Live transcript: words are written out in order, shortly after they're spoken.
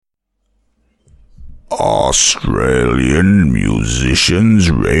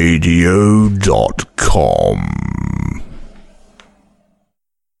AustralianMusiciansRadio.com.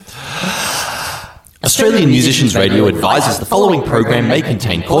 Australian Musicians Radio advises the following program may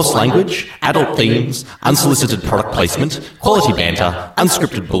contain coarse language, adult themes, unsolicited product placement, quality banter,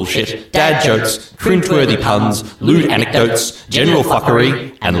 unscripted bullshit, dad jokes, cringeworthy puns, lewd anecdotes, general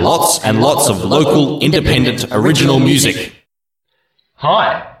fuckery, and lots of local, independent, original music.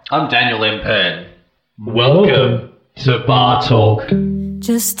 Hi, I'm Daniel M. Pern. Welcome to Bar Talk.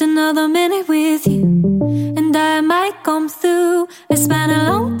 Just another minute with you, and I might come through. I spent a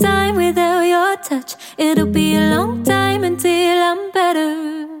long time without your touch. It'll be a long time until I'm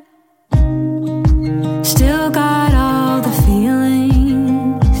better. Still got all the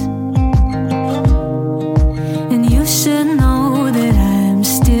feelings, and you should know that I'm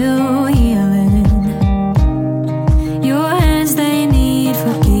still healing. Your hands, they need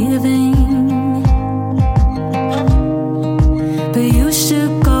forgiving, but you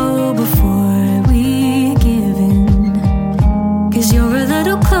should go before we give in, 'cause you're a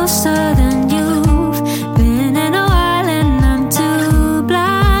little closer than you've been in a while, and I'm too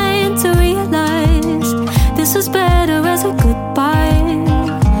blind to realize this was better as a goodbye.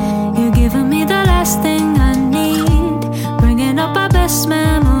 You're giving me the last thing I need, bringing up our best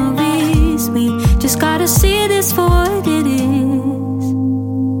memories. We just gotta see this for what it is.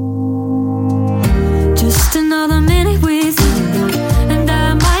 Just another minute with you, and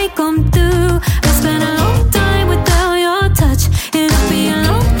I might come through. I spent a long time without your touch. It'll be a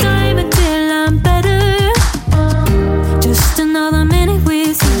long time until I'm better. Just another minute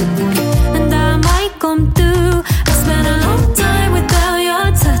with you, and I might come through. I spent a long time without your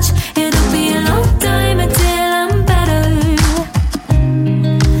touch. It'll be a long time until I'm better.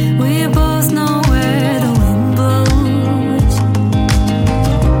 We both know where the wind blows.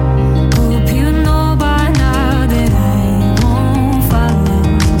 Hope you know by now that I won't follow,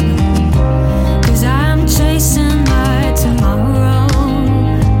 'cause I'm chasing my tomorrow.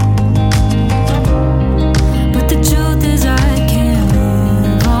 But the truth is I can't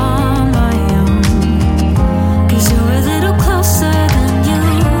live on my own, 'cause you're a little closer than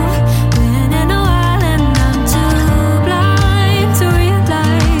you've been in a while, and I'm too blind to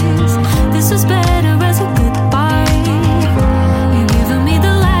realize this was better as a goodbye. You're giving me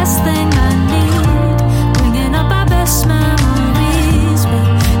the last thing I need, bringing up our best memories. We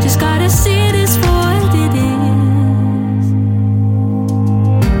just gotta see this for what it is.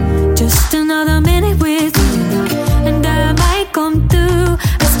 Just another minute with you, and I might come through.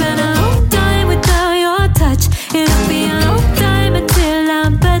 I spent a long time without your touch. It'll be a long time until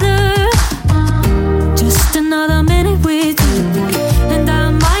I'm better. Just another minute with you, and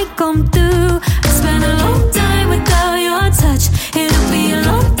I might come through. I spent a long time without your touch. It'll be a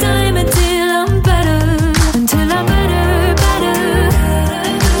long time until I'm better. Until I'm better, better.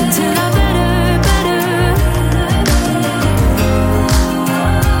 Until I'm better, better.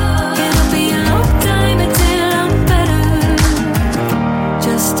 It'll be a long time until I'm better.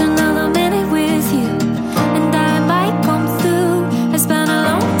 Just another minute with you, and I might come through. I spent a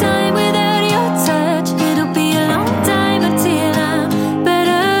long time without your touch. It'll be a long time until I'm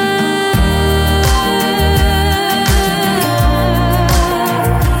better.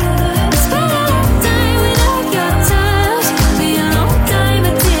 I spent a long time without your touch. Be a long time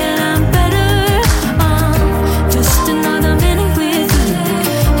until I'm better. Just another minute with you,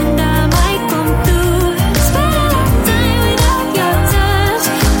 and I might come through. Spend a long time without your touch.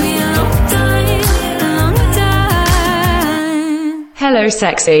 Be a long time, a long time. Hello,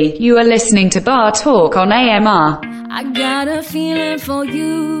 sexy. You are listening to Bar Talk on AMR. I got a feeling for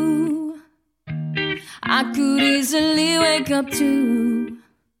you. I could easily wake up to.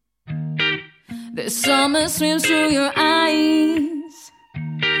 The summer swims through your eyes.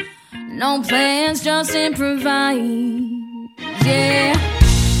 No plans, just improvise. Yeah.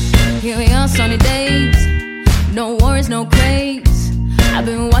 Here we are, sunny days. No worries, no craze. I've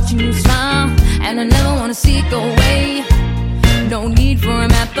been watching you smile, and I never wanna see it go away. No need for a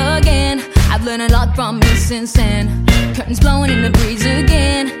map again. I've learned a lot from you since then. Curtains blowing in the breeze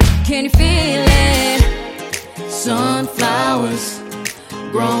again. Can you feel it? Sunflowers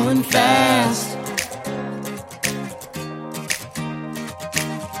growing fast.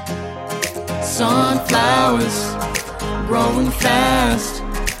 Sunflowers growing fast.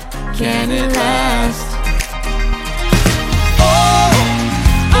 Can it last? Oh,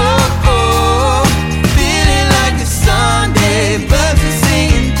 oh, oh, feeling like a Sunday, birds are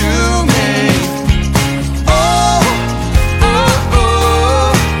singing through me. Oh, oh,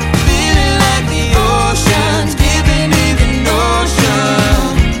 oh, feeling like the ocean's giving me the notion.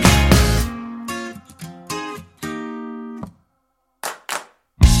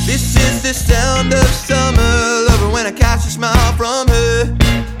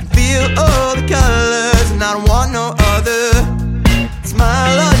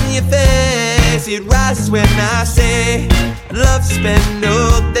 yes, it rises when I say I'd love to spend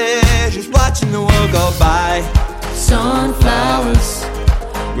all day just watching the world go by. Sunflowers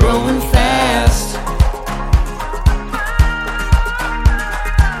growing fast.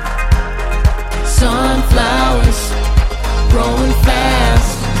 Sunflowers growing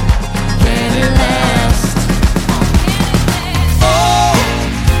fast. Can it last? Oh,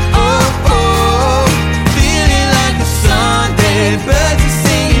 oh, oh, feeling like a Sunday, birds are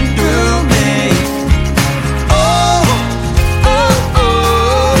singing through me. Oh, oh,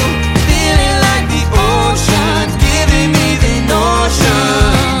 oh, feeling like the ocean, giving me the notion.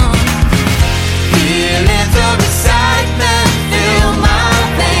 Feelings of excitement fill my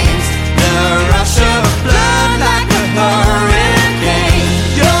veins, the rush of blood like a hurricane.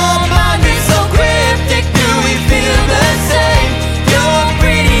 Your mind is so cryptic, do we feel the same? You're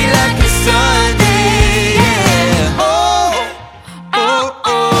pretty like a Sunday, yeah. Oh, oh,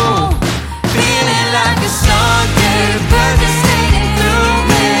 oh, feeling like a Sunday, birds are singing through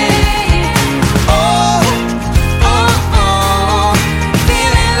me. Oh, oh, oh,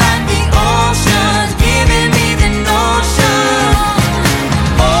 feeling like the ocean, giving me the notion.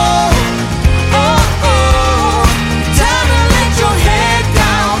 Oh, oh, oh, time to let your head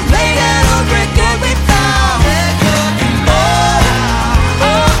down, lay that old record we found. Oh,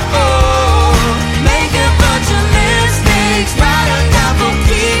 oh, oh, make a bunch of mistakes, write a couple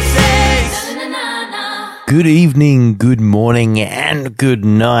keepsakes. Good evening, good morning, and good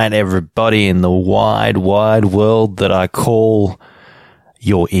night, everybody in the wide, wide world that I call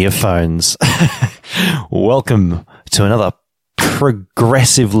your earphones. Welcome to another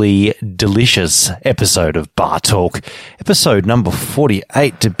progressively delicious episode of Bar Talk, episode number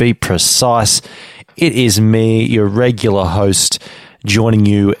 48 to be precise. It is me, your regular host, joining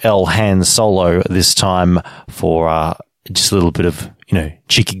you, El Han Solo, this time for just a little bit of,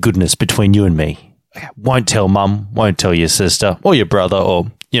 cheeky goodness between you and me. Won't tell mum, won't tell your sister or your brother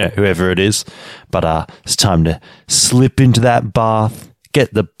or, whoever it is. But it's time to slip into that bath,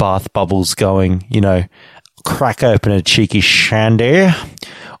 get the bath bubbles going, crack open a cheeky Chandelier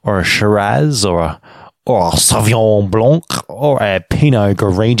or a Shiraz or a Sauvignon Blanc or a Pinot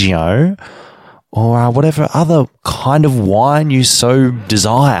Grigio or whatever other kind of wine you so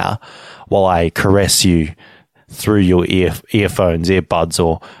desire while I caress you through your earphones, earbuds,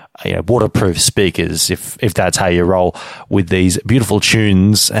 or waterproof speakers, if that's how you roll with these beautiful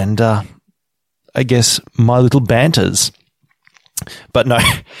tunes and I guess my little banters. But no,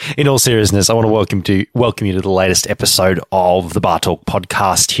 in all seriousness, I want to welcome you to the latest episode of the Bar Talk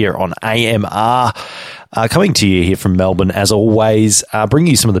podcast here on AMR. Coming to you here from Melbourne, as always,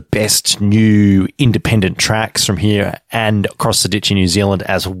 bringing you some of the best new independent tracks from here and across the ditch in New Zealand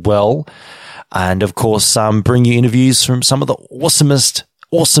as well. And of course, bring you interviews from some of the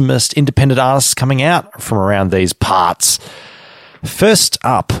awesomest independent artists coming out from around these parts. First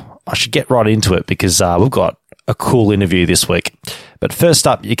up, I should get right into it because we've got a cool interview this week. But first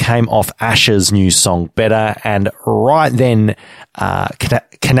up, you came off Asher's new song, Better, and right then, I'm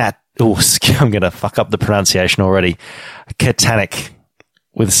going to fuck up the pronunciation already, Katanic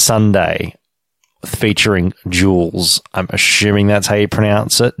with Sunday, featuring Jules. I'm assuming that's how you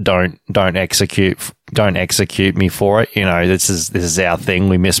pronounce it. Don't execute me for it. This is our thing.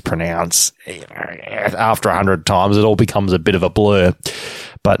 We mispronounce. After 100 times, it all becomes a bit of a blur.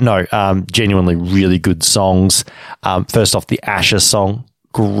 But no, genuinely really good songs. First off, the Asher song.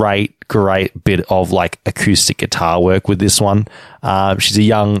 Great bit of acoustic guitar work with this one. She's a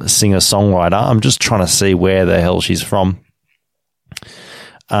young singer-songwriter. I'm just trying to see where the hell she's from.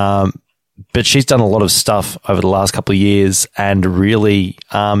 But she's done a lot of stuff over the last couple of years and really,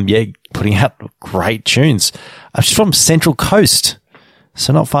 putting out great tunes. She's from Central Coast,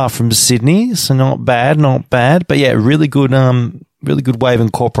 so not far from Sydney, so not bad. But yeah, really good way of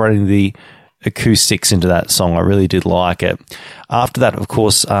incorporating the acoustics into that song. I really did like it. After that, of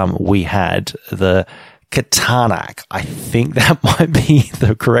course, we had the Katanic. I think that might be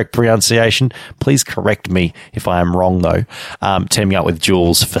the correct pronunciation. Please correct me if I am wrong, though. Teaming up with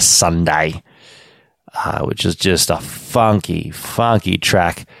Jules for Sunday, which is just a funky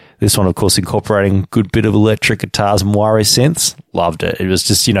track. This one, of course, incorporating a good bit of electric guitars and wire synths. Loved it. It was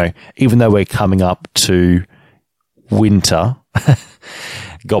just, even though we're coming up to winter,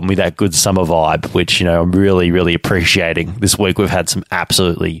 got me that good summer vibe, which, I'm really, really appreciating. This week we've had some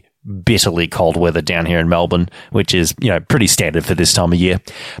absolutely bitterly cold weather down here in Melbourne, which is, pretty standard for this time of year.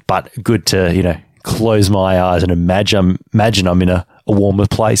 But good to, close my eyes and imagine I'm in a warmer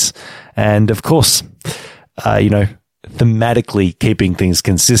place. And of course, thematically keeping things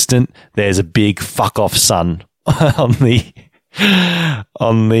consistent, there's a big fuck off sun on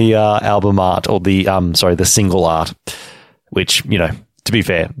on the album art, or the single art, which, you know, to be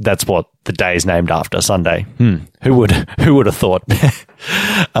fair, that's what the day is named after, Sunday. Who would have thought?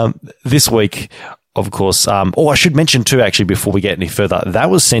 This week, of course, I should mention too, actually, before we get any further, that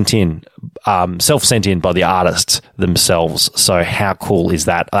was sent in, self-sent in by the artists themselves. So how cool is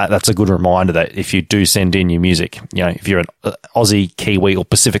that? That's a good reminder that if you do send in your music, you know, if you're an Aussie, Kiwi, or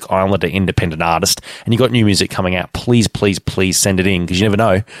Pacific Islander independent artist and you've got new music coming out, please, please, please send it in, because you never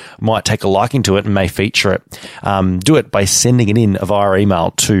know, might take a liking to it and may feature it. Do it by sending it in via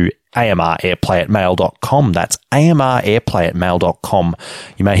email to amrairplay@mail.com. That's amrairplay@mail.com.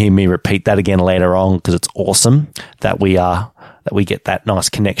 You may hear me repeat that again later on, because it's awesome that we get that nice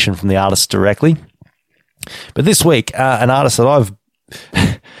connection from the artist directly. But this week, an artist that I've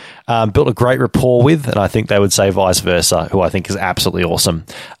built a great rapport with, and I think they would say vice versa, who I think is absolutely awesome.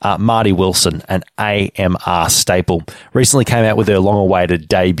 Marty Wilson, an AMR staple, recently came out with her long-awaited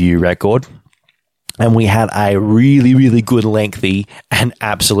debut record. And we had a really, really good, lengthy, and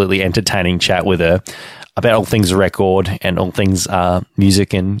absolutely entertaining chat with her about all things record and all things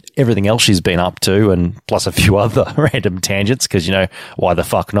music and everything else she's been up to, and plus a few other random tangents, because, you know, why the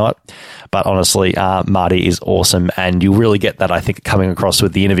fuck not? But honestly, Marty is awesome, and you'll really get that, I think, coming across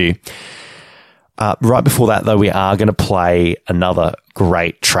with the interview. Right before that, though, we are going to play another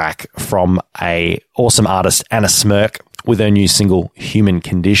great track from a awesome artist, Anna Smirk, with her new single, Human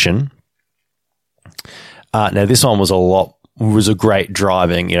Condition. Now, this one was a great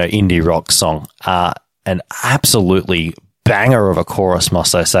driving, you know, indie rock song. An absolutely banger of a chorus,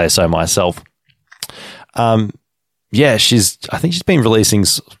 must I say so myself. I think she's been releasing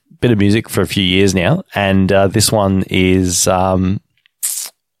a bit of music for a few years now, and this one's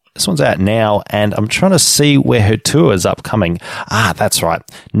out now, and I'm trying to see where her tour is upcoming. That's right.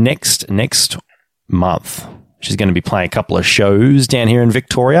 Next month, she's going to be playing a couple of shows down here in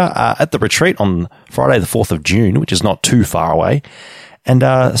Victoria at the Retreat on Friday the 4th of June, which is not too far away, and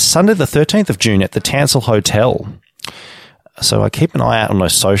Sunday the 13th of June at the Tansel Hotel. So keep an eye out on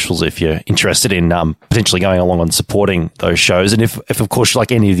those socials if you're interested in potentially going along and supporting those shows. And if of course,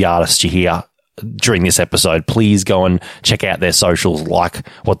 like any of the artists you hear during this episode, please go and check out their socials, like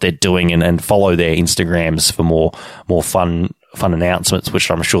what they're doing, and follow their Instagrams for more fun announcements, which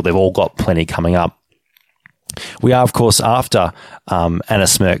I'm sure they've all got plenty coming up. We are, of course, after Anna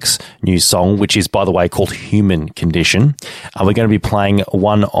Smirk's new song, which is, by the way, called Human Condition. We're going to be playing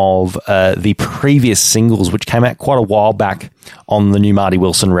one of the previous singles, which came out quite a while back on the new Marty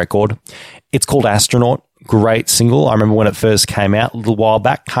Wilson record. It's called Astronaut. Great single. I remember when it first came out a little while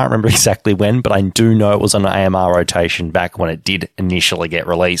back. Can't remember exactly when, but I do know it was on an AMR rotation back when it did initially get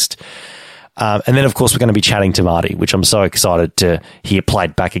released. And then, of course, we're going to be chatting to Marty, which I'm so excited to hear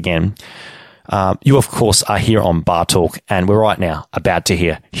played back again. You, of course, are here on Bar Talk, and we're right now about to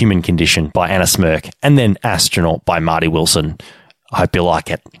hear Human Condition by Anna Smirk, and then Astronaut by Marty Wilson. I hope you like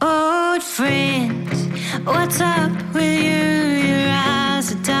it. Old friend, what's up with you? Your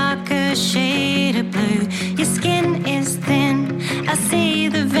eyes are darker shade of blue. Your skin is thin, I see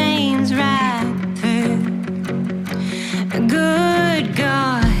the veins right through. Good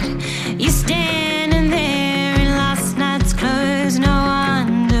God, you're standing there in last night's clothes, no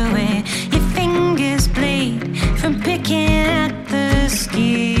underwear. Your fingers bleed from picking at the skin.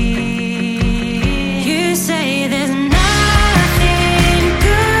 You say there's nothing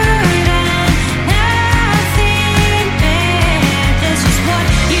good and nothing bad. There's just what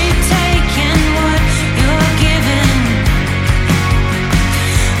you take and what you're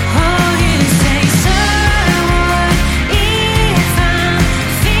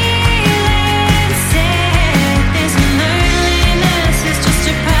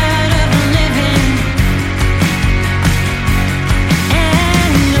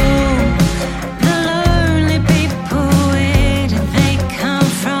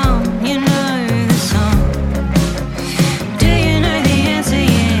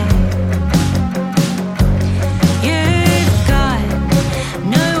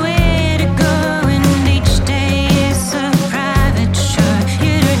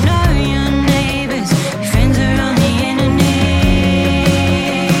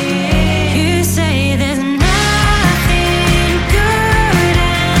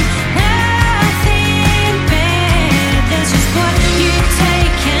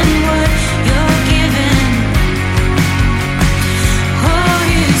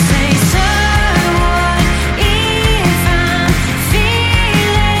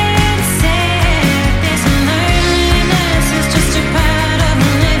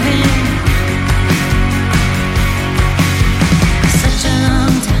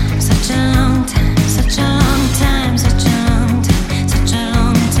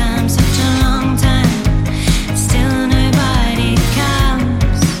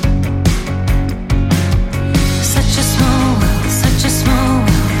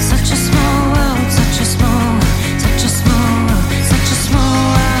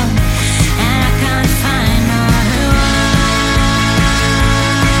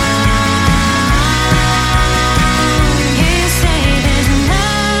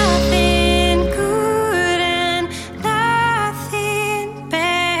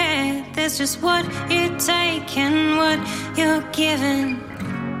That's just what you take and what you're given.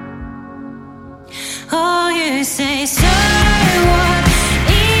 Oh, you say, so what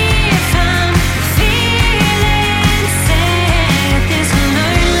if I'm feeling sad? This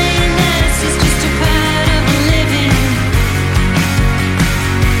loneliness is just a part of living.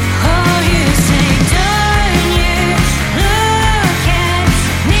 Oh, you say, don't you look at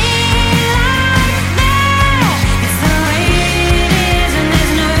me like that? It's the way it is and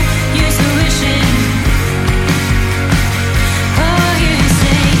there's no use of wishing. Oh, you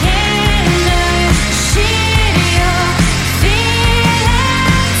say, yeah, no shit, you're feeling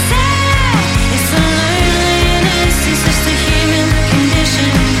sad. It's the loneliness, it's just a human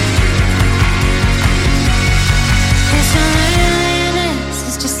condition. It's the loneliness,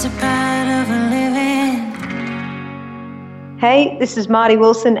 it's just a part of a living. Hey, this is Marty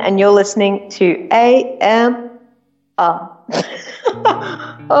Wilson, and you're listening to AMR.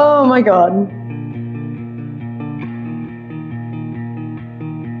 Oh my God.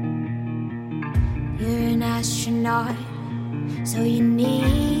 You're an astronaut, so you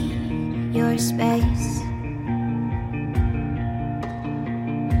need your space.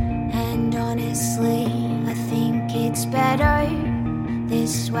 And honestly, I think it's better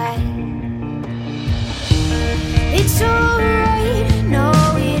this way. It's alright, no,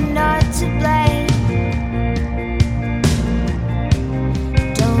 you're not to blame.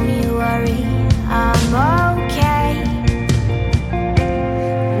 Don't you worry, I'm okay.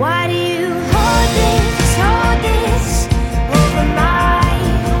 Why do you hold this over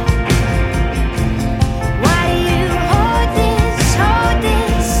mine? Why do you hold this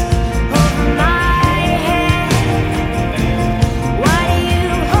over my head? Why do you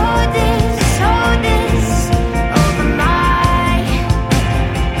hold this over my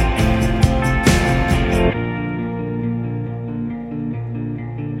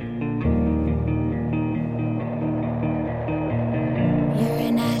You're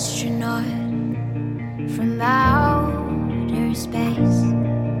an astronaut from outer space.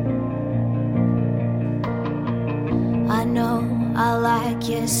 I know I like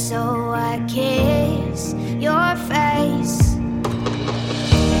you, so I kiss your face.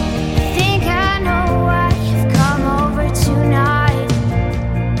 I think I know why you've come over tonight.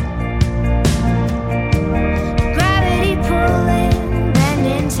 Gravity pulling,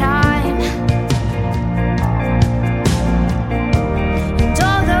 bending time. And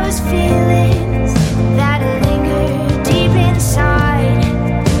all those feelings that linger deep inside.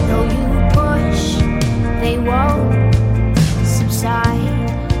 Though you push, they won't subside.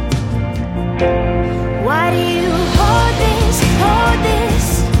 Why do you hold this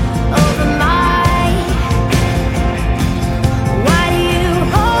over my? Why do you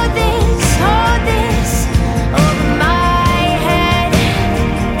hold this over my head?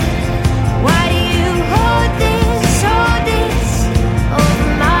 Why do you hold this over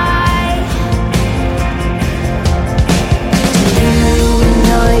my? Do you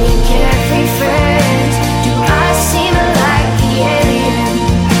know your carefree friends? Do I seem like the alien?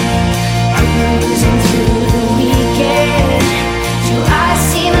 Cruising through the weekend. Do I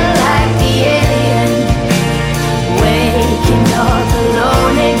seem like the alien? Waking up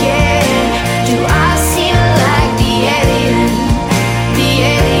alone again. Do I seem like the alien? The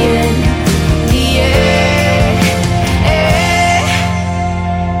alien, the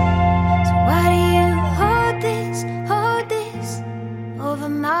So why do you hold this over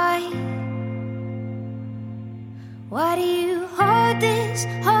my? Why do you hold this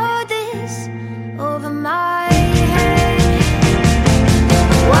over my head?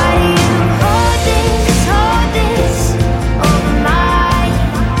 Why do you hold this over my?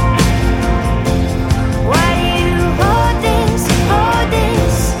 Why do you hold this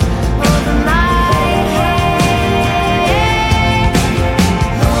over my head?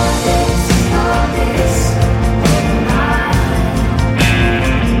 Hold this over my.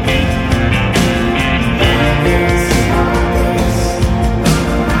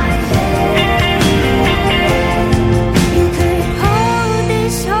 You could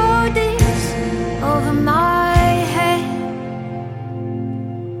hold this over my head,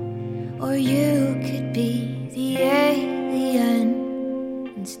 or you could be the alien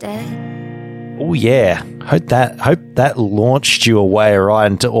instead. Oh yeah, hope that launched you away right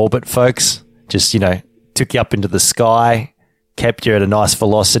into orbit, folks. Just took you up into the sky, kept you at a nice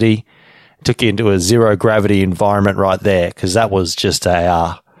velocity, took you into a zero gravity environment right there. Because that was just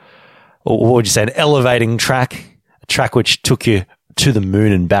what would you say, an elevating track, a track which took you to the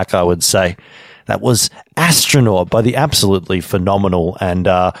moon and back. I would say that was Astronaut by the absolutely phenomenal and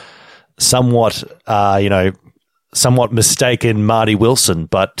somewhat mistaken Marty Wilson,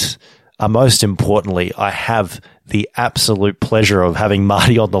 but most importantly, I have the absolute pleasure of having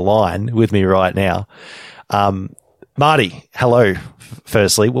Marty on the line with me right now. Marty, hello.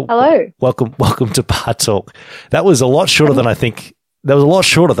 Firstly, Hello. Welcome to Bar Talk. That was a lot shorter than I think. That was a lot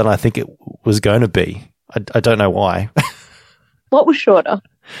shorter than I think it was going to be. I don't know why. What was shorter?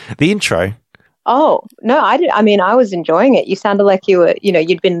 The intro. Oh no, I did. I mean, I was enjoying it. You sounded like you were,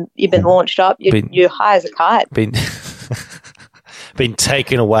 you'd been launched up. You're high as a kite. Been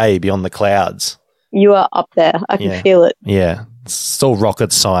taken away beyond the clouds. You are up there. I can feel it. Yeah, it's all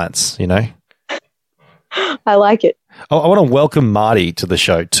rocket science, I like it. I want to welcome Marty to the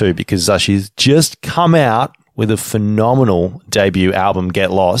show too, because she's just come out with a phenomenal debut album,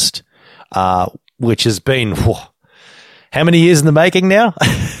 Get Lost, which has been how many years in the making now?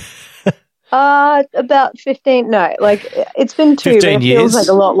 About 15. No, like it's been 2, 15 but it years? feels like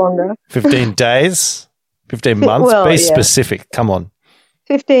a lot longer. 15 days, 15 months. Well, Be yeah. specific. Come on.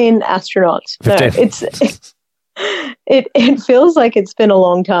 15 astronauts. 15. No, it feels like it's been a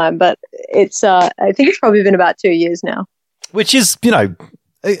long time, but it's I think it's probably been about 2 years now. Which is,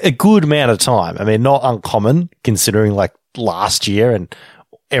 a good amount of time. I mean, not uncommon considering like last year and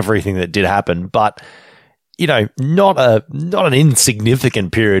everything that did happen, but not an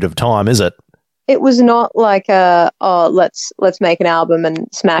insignificant period of time, is it? It was not like let's make an album and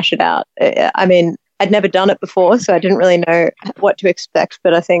smash it out. I mean, I'd never done it before, so I didn't really know what to expect,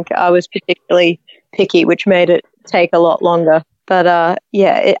 but I think I was particularly picky, which made it take a lot longer. But I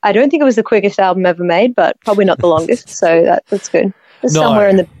don't think it was the quickest album ever made, but probably not the longest, so that's good. It's somewhere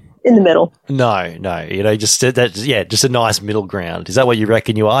in the middle. No, just a nice middle ground. Is that what you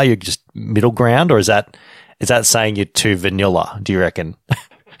reckon you are? You're just middle ground, or is that saying you're too vanilla, do you reckon?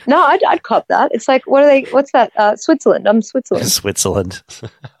 No, I'd cop that. It's like, what's that? Switzerland. I'm Switzerland. Switzerland.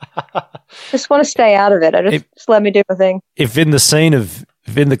 Just want to stay out of it. Just let me do my thing. If in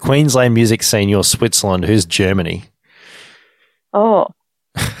the Queensland music scene, you're Switzerland, who's Germany? Oh,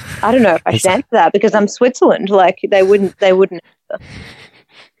 I don't know if I should answer that because I'm Switzerland. Like they wouldn't. In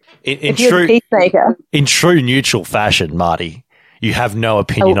if you're the peacemaker, in true neutral fashion, Marty, you have no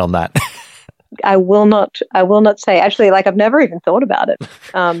opinion on that. I will not say. Actually, like I've never even thought about it.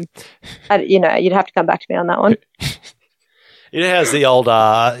 You'd have to come back to me on that one. It has the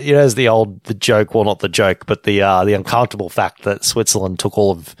joke. Well, not the joke, but the uncomfortable fact that Switzerland took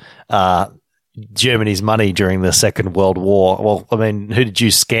all of Germany's money during the Second World War. Well, I mean, who did you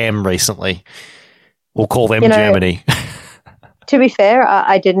scam recently? We'll call them Germany. To be fair,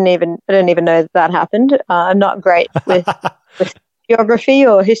 I didn't even know that happened. I'm not great with geography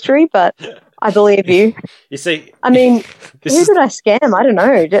or history, but I believe you. You see, I mean, who did I scam? I don't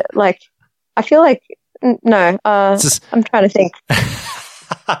know. Like, I feel like no. I'm trying to think.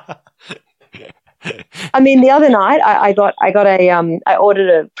 I mean, the other night I ordered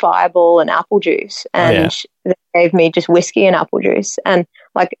a Fireball and apple juice, and they gave me just whiskey and apple juice, and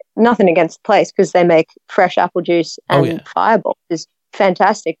like nothing against the place because they make fresh apple juice and Fireball is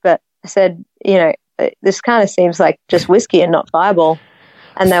fantastic. But I said, this kind of seems like just whiskey and not Fireball,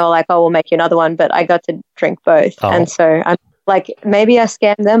 and they were like, "Oh, we'll make you another one." But I got to drink both, and so I'm like, maybe I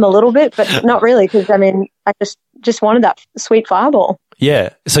scammed them a little bit, but not really because I mean, I just wanted that sweet Fireball. Yeah.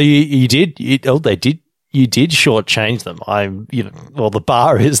 So you did. You did shortchange them.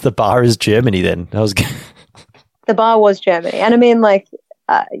 The bar is Germany. Then the bar was Germany, and I mean, like,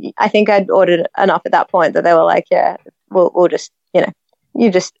 I think I'd ordered enough at that point that they were like, "Yeah, we'll just, you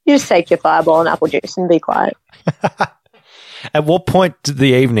just take your Fireball and apple juice and be quiet." At what point of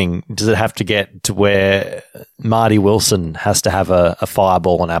the evening does it have to get to where Marty Wilson has to have a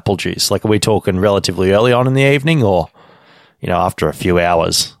Fireball and apple juice? Like, are we talking relatively early on in the evening, or after a few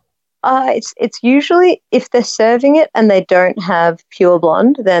hours? It's usually if they're serving it and they don't have pure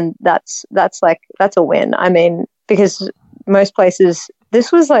blonde, then that's a win. I mean, because most places,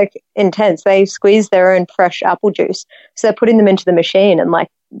 this was like intense. They squeeze their own fresh apple juice, so they're putting them into the machine and like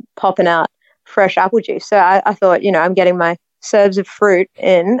popping out fresh apple juice. So I thought, I'm getting my serves of fruit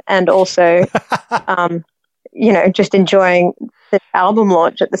in, and also, just enjoying the album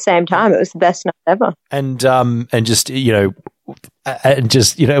launch at the same time. It was the best night ever. And just it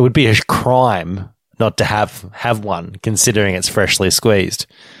would be a crime not to have one, considering it's freshly squeezed.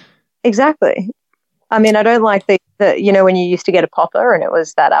 Exactly. I mean, I don't like the when you used to get a popper and it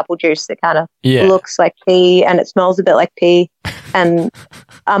was that apple juice that kind of looks like pee and it smells a bit like pee, and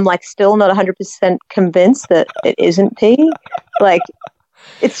I'm like still not 100% convinced that it isn't pee. Like,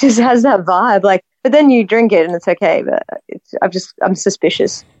 it just has that vibe. Like, but then you drink it and it's okay. But I'm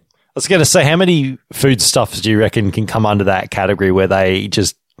suspicious. I was going to say, how many foodstuffs do you reckon can come under that category where they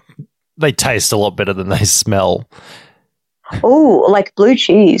taste a lot better than they smell? Oh, like blue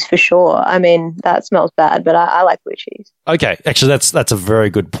cheese for sure. I mean, that smells bad, but I like blue cheese. Okay, actually, that's a very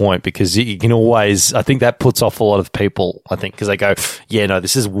good point because you can always. I think that puts off a lot of people. I think because they go, yeah, no,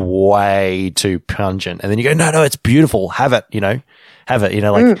 this is way too pungent, and then you go, no, it's beautiful. Have it, have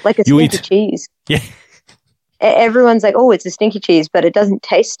it. Like a you stinky cheese. Yeah. Everyone's like, oh, it's a stinky cheese, but it doesn't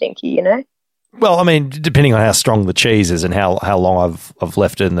taste stinky, Well, I mean, depending on how strong the cheese is and how long I've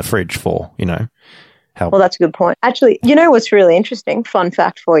left it in the fridge for, Well, that's a good point. Actually, what's really interesting? Fun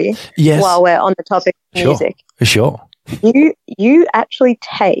fact for you. Yes. While we're on the topic of music. Sure. You actually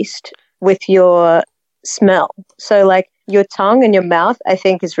taste with your smell. So, like, your tongue and your mouth, I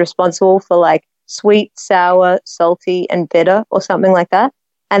think, is responsible for, like, sweet, sour, salty, and bitter or something like that.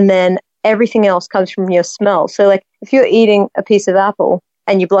 And then everything else comes from your smell. So, like, if you're eating a piece of apple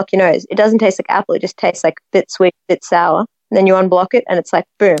and you block your nose, it doesn't taste like apple. It just tastes like a bit sweet, a bit sour. And then you unblock it and it's like,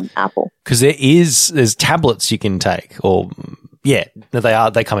 boom, apple. Because there's tablets you can take, or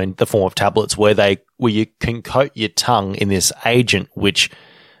they come in the form of tablets where you can coat your tongue in this agent which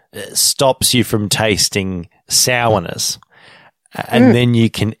stops you from tasting sourness, and then you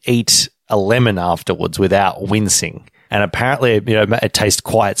can eat a lemon afterwards without wincing. And apparently, it tastes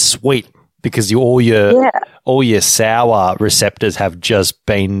quite sweet because all your sour receptors have just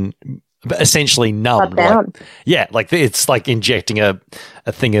been essentially numbed. Down. Like it's like injecting a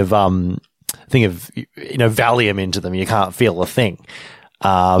thing of Valium into them. You can't feel a thing.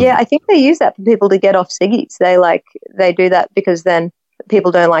 I think they use that for people to get off ciggies. They do that because then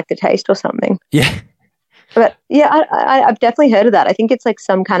people don't like the taste or something. Yeah. But yeah, I've definitely heard of that. I think it's like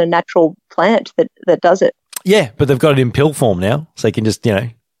some kind of natural plant that does it. Yeah, but they've got it in pill form now, so you can just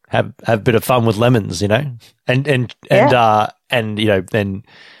have a bit of fun with lemons, and then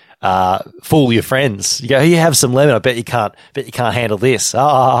fool your friends. You go, you have some lemon. I bet you can't handle this.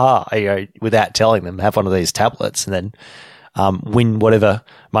 Without telling them, have one of these tablets, and then win whatever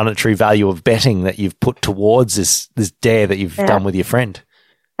monetary value of betting that you've put towards this dare that you've done with your friend.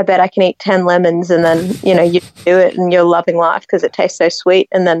 I bet I can eat 10 lemons, and then you do it, and you're loving life because it tastes so sweet,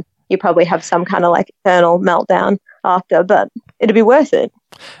 and then you probably have some kind of like eternal meltdown after, but it'd be worth it.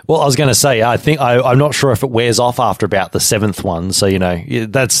 Well, I was going to say, I think I'm not sure if it wears off after about the 7th one. So, you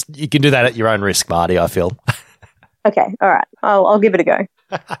can do that at your own risk, Marty, I feel. Okay. All right. I'll give it a go.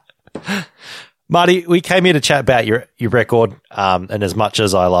 Marty, we came here to chat about your record. And as much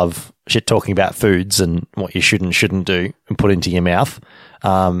as I love shit talking about foods and what you should and shouldn't do and put into your mouth,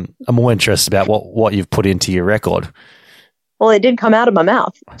 I'm more interested about what you've put into your record. Well, it did come out of my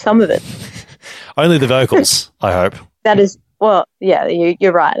mouth, some of it. Only the vocals, I hope. That is, well, yeah,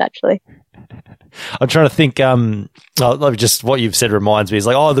 you're right, actually. I'm trying to think, just what you've said reminds me. It's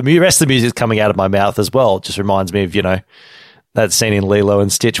like, the rest of the music's coming out of my mouth as well. It just reminds me of, that scene in Lilo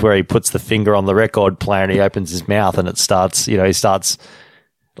and Stitch where he puts the finger on the record player and he opens his mouth and it starts,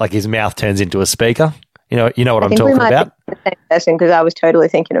 like his mouth turns into a speaker. You know what I'm talking about? Be the same person, because I was totally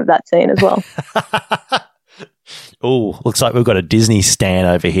thinking of that scene as well. Oh, looks like we've got a Disney stan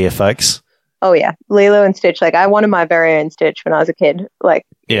over here, folks. Oh, yeah. Lilo and Stitch. Like, I wanted my very own Stitch when I was a kid. Like,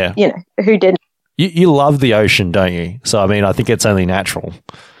 yeah. Who didn't? You love the ocean, don't you? So, I mean, I think it's only natural.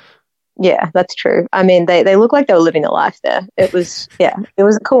 Yeah, that's true. I mean, they look like they were living a life there. It was a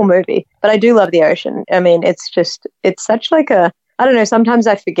cool movie. But I do love the ocean. I mean, it's such like I don't know, sometimes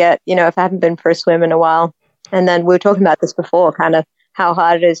I forget, if I haven't been for a swim in a while. And then we were talking about this before, kind of how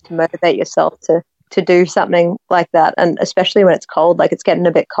hard it is to motivate yourself to do something like that. And especially when it's cold, like it's getting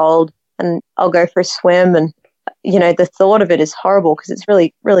a bit cold and I'll go for a swim and, the thought of it is horrible because it's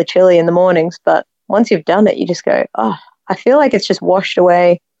really, really chilly in the mornings. But once you've done it, you just go, oh, I feel like it's just washed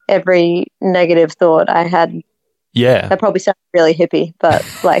away every negative thought I had. Yeah. That probably sounds really hippie, but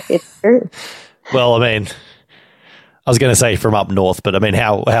like it's true. Well, I mean, I was going to say from up north, but I mean,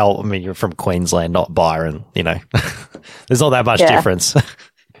 you're from Queensland, not Byron, there's not that much difference.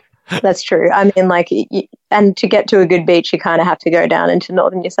 That's true. I mean, like, and to get to a good beach, you kind of have to go down into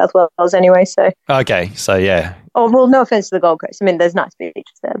northern New South Wales anyway. So okay, so yeah. Oh well, no offense to the Gold Coast. I mean, there's nice beaches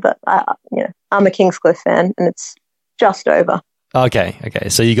there, but I'm a Kingscliff fan, and it's just over. Okay.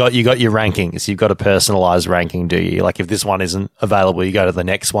 So you got your rankings. You've got a personalised ranking, do you? Like, if this one isn't available, you go to the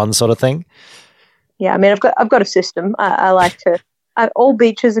next one, sort of thing. Yeah, I mean, I've got a system. I like to. All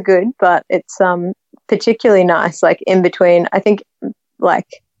beaches are good, but it's particularly nice. Like in between, I think, like.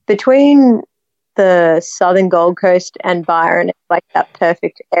 Between the southern Gold Coast and Byron, it's like that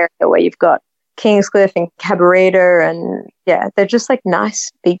perfect area where you've got Kingscliff and Cabarita, and they're just like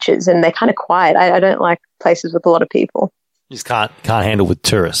nice beaches and they're kind of quiet. I don't like places with a lot of people. You just can't handle with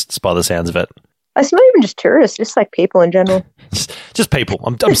tourists by the sounds of it. It's not even just tourists, just like people in general. just people.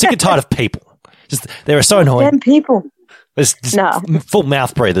 I'm sick and tired of people. Just, they're so annoying. Damn people. There's just No. full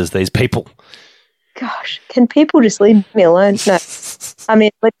mouth breathers, these people. Gosh, can people just leave me alone? No. I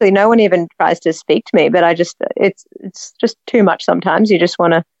mean, literally, no one even tries to speak to me, but it's just too much sometimes. You just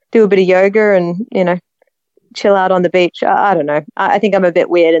want to do a bit of yoga and, chill out on the beach. I don't know. I think I'm a bit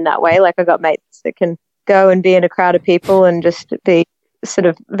weird in that way. Like, I got mates that can go and be in a crowd of people and just be sort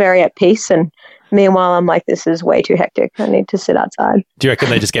of very at peace. And meanwhile, I'm like, this is way too hectic. I need to sit outside. Do you reckon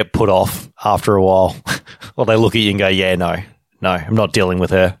they just get put off after a while? Or they look at you and go, yeah, no, I'm not dealing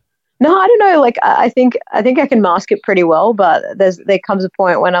with her. No, I don't know. Like, I think I can mask it pretty well, but there comes a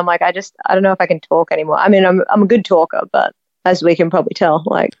point when I'm like, I don't know if I can talk anymore. I mean, I'm a good talker, but as we can probably tell,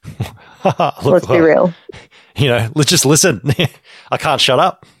 like, let's be real. Let's just listen. I can't shut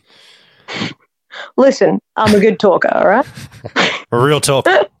up. Listen, I'm a good talker, all right? A real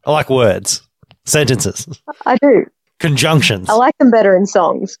talker. I like words, sentences, I do. conjunctions. I like them better in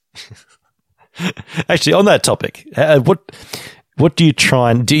songs. Actually, on that topic, what do you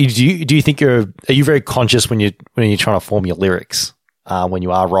try and do? You think are you very conscious when you're trying to form your lyrics when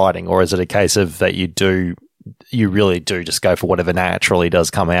you are writing, or is it a case of that you really do just go for whatever naturally does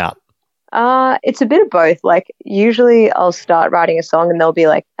come out? It's a bit of both. Like, usually I'll start writing a song and there'll be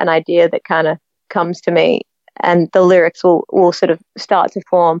like an idea that kind of comes to me, and the lyrics will sort of start to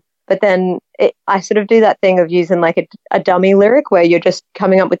form. But then I sort of do that thing of using like a dummy lyric where you're just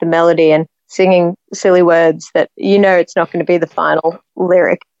coming up with the melody and singing silly words that it's not going to be the final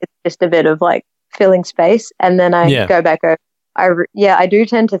lyric. It's just a bit of like filling space, and then I go back over. I do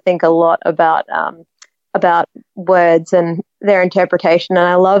tend to think a lot about words and their interpretation, and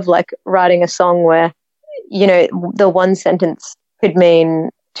I love like writing a song where the one sentence could mean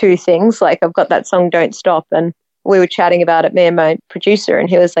two things. Like, I've got that song "Don't Stop," and we were chatting about it, me and my producer, and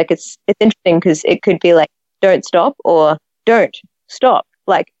he was like, it's interesting because it could be like "don't stop" or "don't stop,"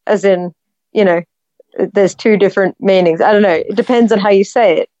 like as in there's two different meanings. I don't know. It depends on how you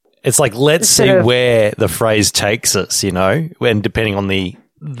say it. It's like, let's see where the phrase takes us, and depending on the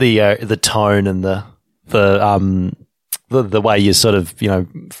tone and the way you sort of,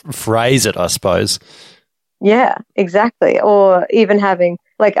 phrase it, I suppose. Yeah, exactly. Or even having,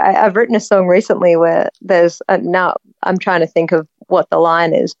 like, I've written a song recently where there's, now I'm trying to think of what the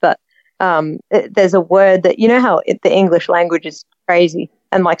line is, but there's a word that, how the English language is crazy,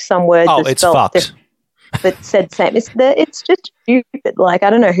 and like some words are it's spelled fucked. different, but said same. It's just stupid. Like, I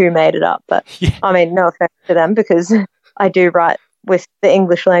don't know who made it up, but I mean, no offense to them, because I do write with the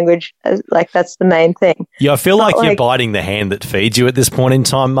English language, like that's the main thing. Yeah, I feel like you're biting the hand that feeds you at this point in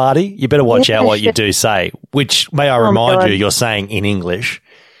time, Marty. You better watch out what you do say, which, may I remind you, you're saying in English.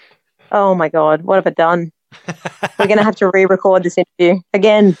 Oh my God, what have I done? We're going to have to re-record this interview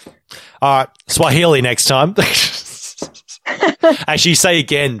again. All right, Swahili next time. Actually, say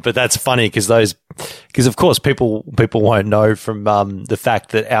again, but that's funny because of course people won't know from the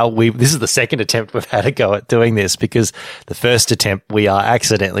fact that this is the second attempt we've had to go at doing this, because the first attempt we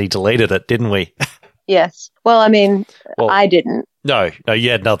accidentally deleted it, didn't we? Yes. Well, I mean, I didn't. No,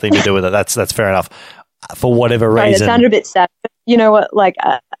 you had nothing to do with it. That's fair enough. For whatever reason, it sounded a bit sad. You know what? Like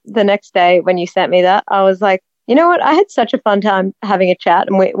the next day when you sent me that, I was like, you know what? I had such a fun time having a chat,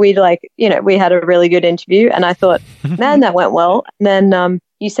 and we had a really good interview, and I thought, man, that went well. And then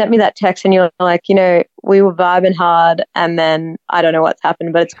you sent me that text, and you're like, we were vibing hard, and then I don't know what's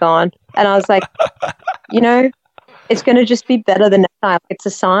happened, but it's gone. And I was like, it's going to just be better the next time. It's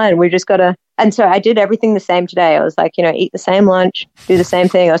a sign. We just got to. And so I did everything the same today. I was like, eat the same lunch, do the same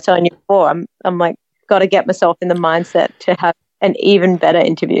thing. I was telling you before. I'm like, got to get myself in the mindset to have an even better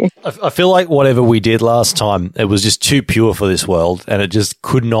interview. I feel like whatever we did last time, it was just too pure for this world, and it just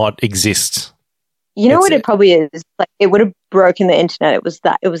could not exist. You know what it probably is? Like, it would have broken the internet. It was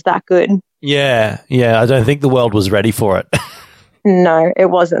that good. Yeah. I don't think the world was ready for it. No,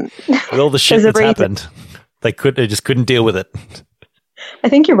 it wasn't. With all the shit that's happened, they just couldn't deal with it. I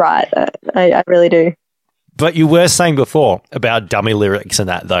think you're right. I really do. But you were saying before about dummy lyrics and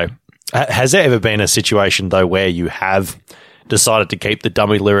that, though. Has there ever been a situation, though, where you have decided to keep the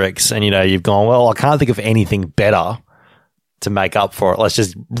dummy lyrics and, you've gone, well, I can't think of anything better to make up for it. Let's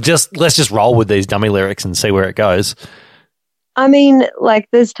just roll with these dummy lyrics and see where it goes. I mean, like,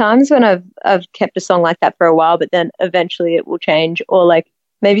 there's times when I've kept a song like that for a while, but then eventually it will change, or like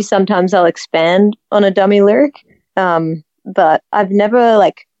maybe sometimes I'll expand on a dummy lyric. But I've never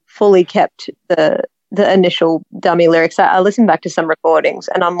like fully kept the initial dummy lyrics. I listen back to some recordings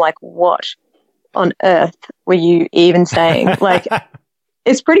and I'm like, what on earth were you even saying? Like,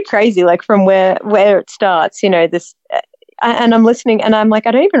 it's pretty crazy, like from where it starts, this, and I'm listening and I'm like,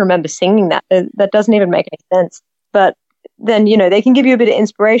 I don't even remember singing that. That doesn't even make any sense. But then, they can give you a bit of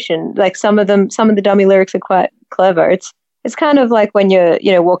inspiration. Like some of the dummy lyrics are quite clever. it's kind of like when you're,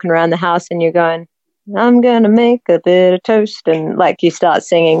 walking around the house and you're going, I'm going to make a bit of toast. And like you start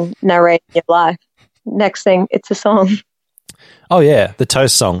singing, narrating your life. Next thing, it's a song. Oh, yeah. The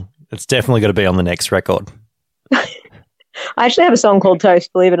Toast song. It's definitely got to be on the next record. I actually have a song called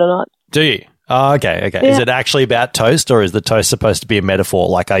Toast, believe it or not. Do you? Oh, okay. Yeah. Is it actually about toast, or is the toast supposed to be a metaphor?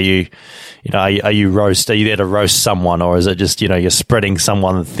 Like, are you there to roast someone, or is it just, you're spreading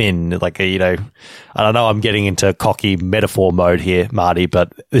someone thin? Like, I don't know. I'm getting into cocky metaphor mode here, Marty,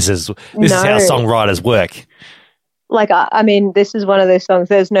 but this is how songwriters work. Like, I mean, this is one of those songs.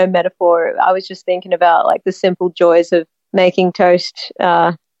 There's no metaphor. I was just thinking about like the simple joys of making toast,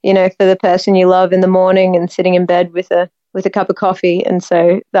 for the person you love in the morning and sitting in bed with a cup of coffee. And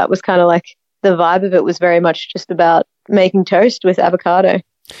so that was kind of like, the vibe of it was very much just about making toast with avocado.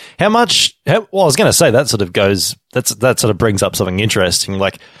 I was going to say that sort of brings up something interesting.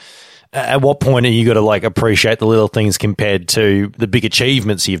 Like, at what point are you got to like appreciate the little things compared to the big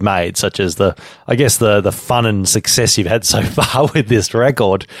achievements you've made, such as the fun and success you've had so far with this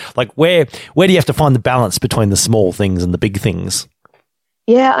record? Like, where do you have to find the balance between the small things and the big things?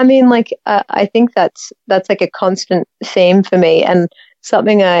 Yeah, I mean, like, I think that's like a constant theme for me, and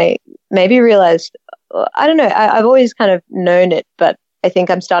something I maybe realized, I don't know, I've always kind of known it, but I think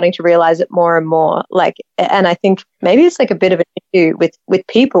I'm starting to realize it more and more. Like, and I think maybe it's like a bit of an issue with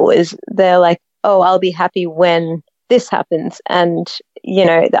people is they're like, oh, I'll be happy when this happens. And,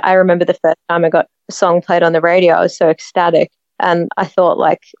 I remember the first time I got a song played on the radio, I was so ecstatic. And I thought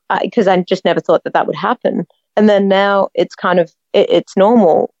like, because I just never thought that would happen. And then now it's kind of, it's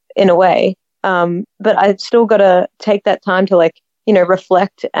normal in a way. But I've still got to take that time to like,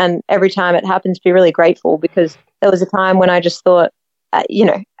 reflect, and every time it happens, be really grateful, because there was a time when I just thought,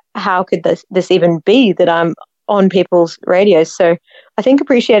 how could this even be that I'm on people's radios? So I think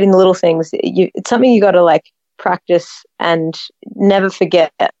appreciating the little things, it's something you got to like practice and never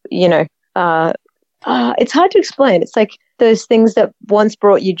forget. It's hard to explain. It's like those things that once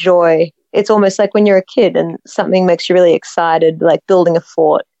brought you joy. It's almost like when you're a kid and something makes you really excited, like building a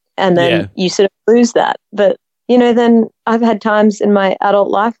fort, and then you sort of lose that. But then I've had times in my adult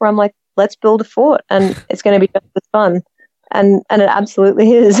life where I'm like, let's build a fort and it's going to be just as fun. And it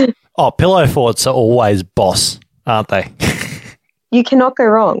absolutely is. Oh, pillow forts are always boss, aren't they? You cannot go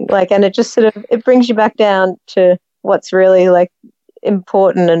wrong. Like, and it just sort of, it brings you back down to what's really like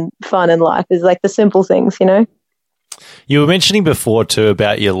important and fun in life is like the simple things, You were mentioning before too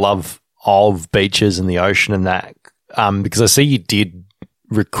about your love of beaches and the ocean and that, because I see you did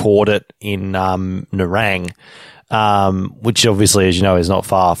record it in Nerang, which obviously, as you know, is not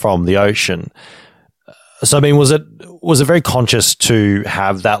far from the ocean. So, I mean, was it very conscious to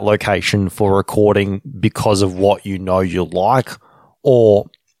have that location for recording because of what you like, or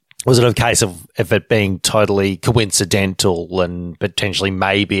was it a case of it being totally coincidental and potentially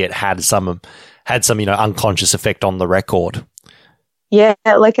maybe it had some unconscious effect on the record? Yeah,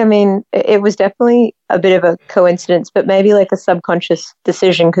 like, I mean, it was definitely a bit of a coincidence, but maybe like a subconscious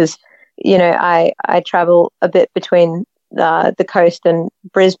decision because, I travel a bit between the coast and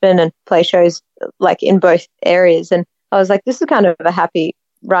Brisbane and play shows like in both areas. And I was like, this is kind of a happy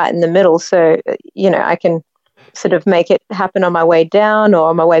right in the middle. So, I can sort of make it happen on my way down or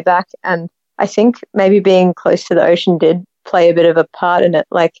on my way back. And I think maybe being close to the ocean did play a bit of a part in it,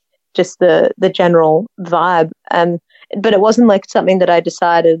 like just the general vibe. But it wasn't like something that I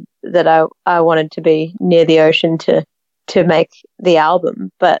decided that I wanted to be near the ocean to make the album.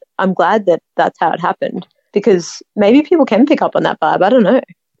 But I'm glad that that's how it happened, because maybe people can pick up on that vibe. I don't know.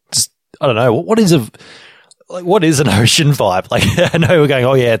 I don't know. What is an ocean vibe? Like, I know we're going,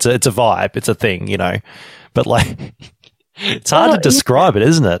 oh yeah, it's a vibe, it's a thing, but like, it's hard to describe it,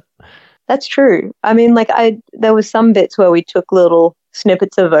 isn't it? That's true. I mean, like there was some bits where we took little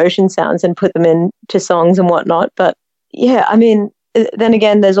snippets of ocean sounds and put them into songs and whatnot, but yeah, I mean, then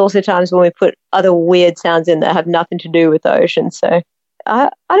again, there's also times when we put other weird sounds in that have nothing to do with the ocean. So I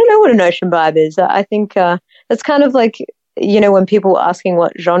don't know what an ocean vibe is. I think it's kind of like, when people were asking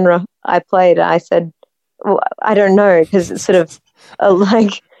what genre I played, I said, well, I don't know, because it's sort of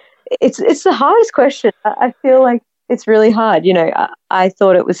like, it's the hardest question. I feel like it's really hard. I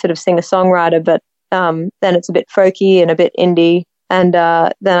thought it was sort of singer-songwriter, but then it's a bit folky and a bit indie. And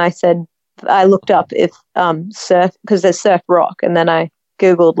then I looked up if surf, because there's surf rock, and then I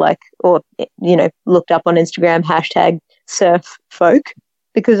Googled looked up on Instagram hashtag surf folk,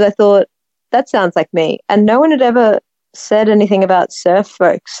 because I thought that sounds like me. And no one had ever said anything about surf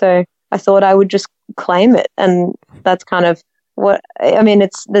folk. So I thought I would just claim it. And that's kind of what, I mean,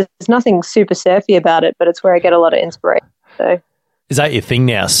 there's nothing super surfy about it, but it's where I get a lot of inspiration. So is that your thing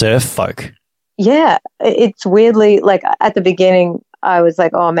now, surf folk? yeah, it's weirdly like at the beginning I was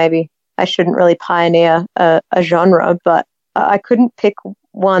like, oh, maybe I shouldn't really pioneer a genre, but I couldn't pick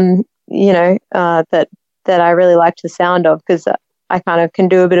one, that I really liked the sound of, because I kind of can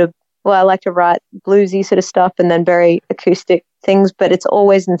do a bit of, well, I like to write bluesy sort of stuff and then very acoustic things, but it's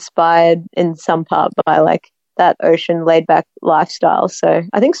always inspired in some part by like that ocean laid back lifestyle. So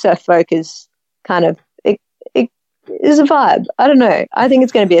I think surf folk is kind of, it is a vibe. I don't know. I think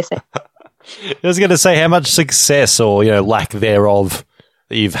it's going to be a thing. I was going to say, how much success or lack thereof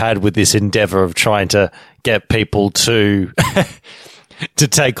that you've had with this endeavor of trying to get people to to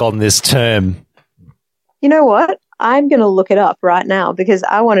take on this term. You know what? I'm going to look it up right now because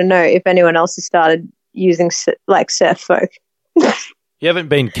I want to know if anyone else has started using like surf folk. You haven't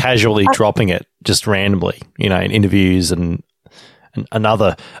been casually dropping it just randomly, in interviews and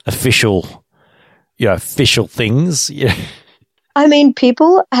other official things. Yeah. I mean,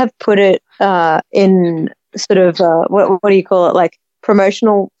 people have put it in sort of what do you call it, like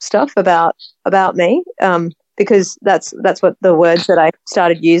promotional stuff about me, because that's what the words that I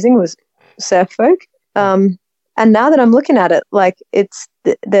started using was surf folk. And now that I'm looking at it, like it's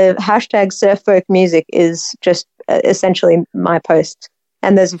the hashtag surf folk music is just essentially my post.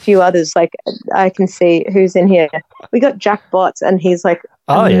 And there's a few others, like I can see who's in here. We got Jack Botts, and he's like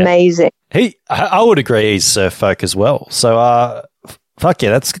amazing. Yeah. I would agree he's surf folk as well. So, fuck yeah,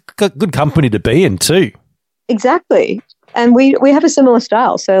 that's good company to be in too. Exactly. And we have a similar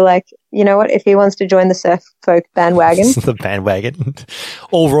style. So, like, you know what? If he wants to join the surf folk bandwagon. The bandwagon.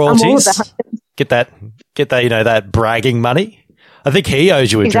 All royalties. I'm all about it. Get that, that bragging money. I think he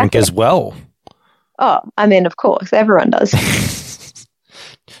owes you a drink as well. Oh, I mean, of course. Everyone does.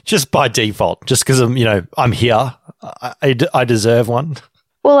 Just by default, just because I'm here, I deserve one.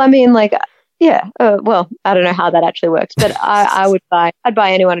 Well, I mean, like, yeah. Well, I don't know how that actually works, but I'd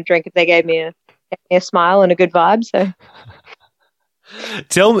buy anyone a drink if they gave me a smile and a good vibe. So,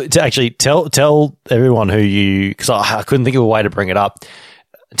 tell everyone who you, because I couldn't think of a way to bring it up.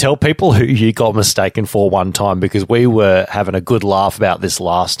 Tell people who you got mistaken for one time, because we were having a good laugh about this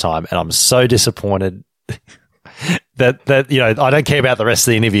last time, and I'm so disappointed. That I don't care about the rest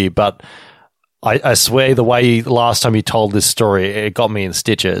of the interview, but I swear the way last time you told this story, it got me in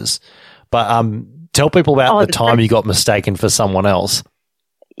stitches. But tell people about the time you got mistaken for someone else.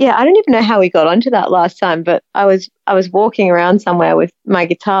 Yeah, I don't even know how we got onto that last time, but I was walking around somewhere with my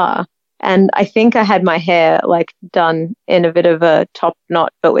guitar, and I think I had my hair like done in a bit of a top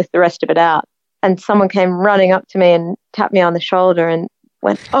knot, but with the rest of it out. And someone came running up to me and tapped me on the shoulder and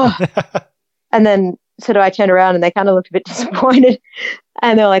went, "Oh," and then. So I turned around and they kind of looked a bit disappointed,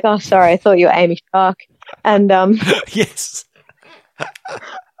 and they're like, "Oh, sorry, I thought you were Amy Shark." And yes,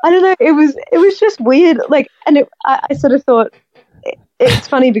 I don't know. It was just weird. Like, and I sort of thought it's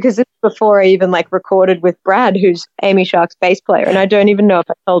funny because it's before I even like recorded with Brad, who's Amy Shark's bass player, and I don't even know if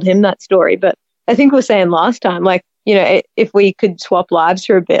I told him that story. But I think we were saying last time, like, if we could swap lives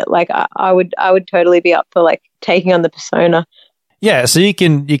for a bit, like I would totally be up for like taking on the persona. Yeah, so you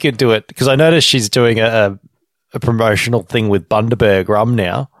can do it, because I noticed she's doing a promotional thing with Bundaberg rum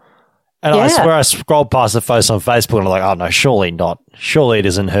now, and I swear I scrolled past the post on Facebook and I'm like, oh no, surely not, surely it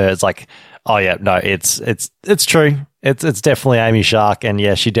isn't her. It's like, oh yeah, no, it's true, it's definitely Amy Shark, and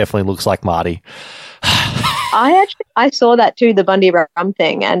yeah, she definitely looks like Marty. I saw that too, the Bundy rum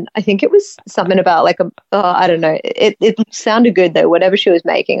thing, and I think it was something about like I don't know, it sounded good though. Whatever she was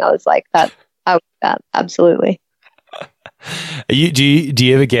making, I was like that absolutely. Do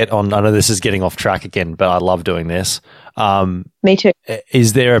you ever get on? I know this is getting off track again, but I love doing this. Me too.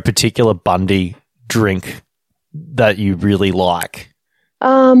 Is there a particular Bundy drink that you really like?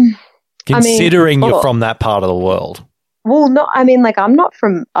 Considering you're from that part of the world. Well, no, I mean, like, I'm not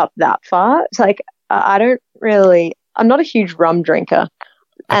from up that far. It's like I'm not a huge rum drinker,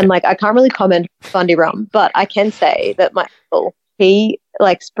 and like I can't really comment on Bundy rum, but I can say that my uncle, he,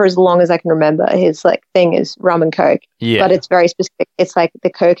 like, for as long as I can remember, his like thing is rum and Coke. Yeah. But it's very specific. It's like the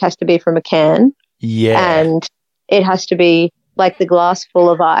Coke has to be from a can. Yeah. And it has to be like the glass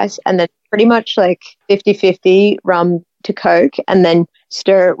full of ice, and then pretty much like 50-50 rum to Coke, and then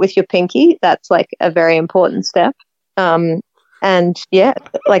stir it with your pinky. That's like a very important step. And yeah,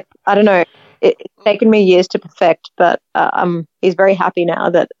 like, I don't know, it's taken me years to perfect, but he's very happy now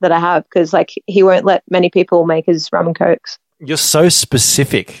that I have, because like he won't let many people make his rum and Cokes. You're so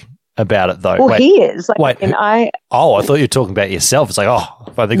specific about it, though. Well, he is. Like, wait. I thought you were talking about yourself. It's like, oh,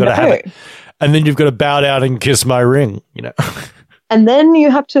 I've only got to have it. And then you've got to bow down and kiss my ring, And then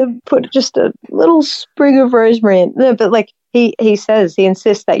you have to put just a little sprig of rosemary in. No, but like he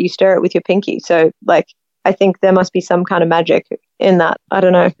insists that you stir it with your pinky. So like, I think there must be some kind of magic in that. I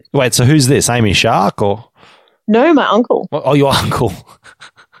don't know. Wait, so who's this? Amy Shark or? No, my uncle. Oh, your uncle.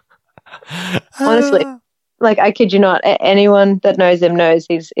 Honestly, like I kid you not, anyone that knows him knows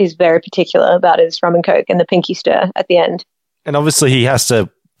he's very particular about his rum and coke and the pinky stir at the end. And obviously he has to,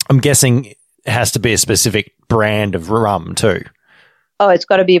 I'm guessing it has to be a specific brand of rum too. Oh, it's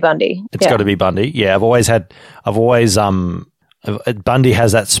got to be Bundy. It's got to be Bundy. Yeah, Bundy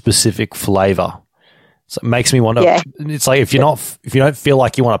has that specific flavor. So it makes me want to, it's like if you don't feel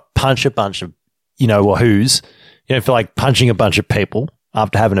like you want to punch a bunch of, wahoos, you don't feel like punching a bunch of people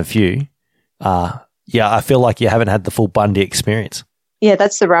after having a few. I feel like you haven't had the full Bundy experience. Yeah,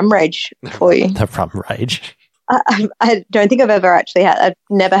 that's the rum rage for you. The rum rage. I don't think I've ever actually I've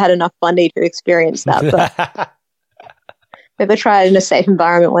never had enough Bundy to experience that, but maybe try it in a safe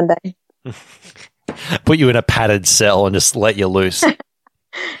environment one day. Put you in a padded cell and just let you loose.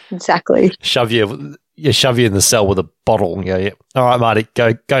 Exactly. Shove you in the cell with a bottle and go, yeah. All right, Marty,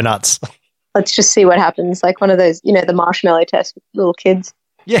 go nuts. Let's just see what happens. Like one of those, the marshmallow test with little kids.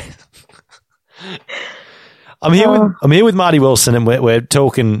 Yeah. I'm here with Marty Wilson, and we're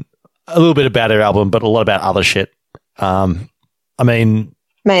talking a little bit about her album, but a lot about other shit. Mainly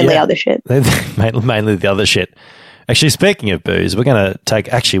other shit. Mainly the other shit. Actually, speaking of booze, we're going to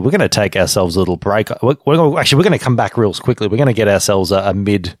take ourselves a little break. We're going to come back real quickly. We're going to get ourselves a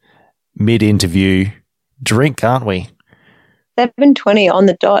mid interview drink, aren't we? 7:20 on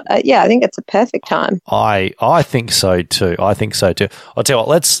the dot. I think it's a perfect time. I think so too. I'll tell you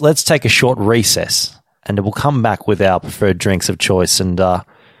what. Let's take a short recess, and we'll come back with our preferred drinks of choice and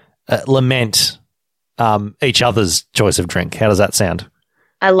lament each other's choice of drink. How does that sound?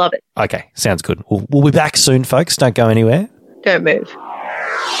 I love it. Okay, sounds good. We'll be back soon, folks. Don't go anywhere. Don't move.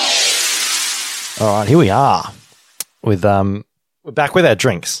 All right, here we are with we're back with our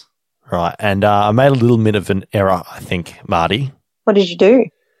drinks. Right, and I made a little bit of an error, I think, Marty. What did you do?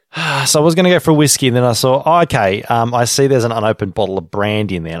 So I was going to go for a whiskey, and then I saw, I see there's an unopened bottle of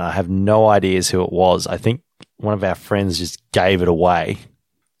brandy in there, and I have no ideas who it was. I think one of our friends just gave it away,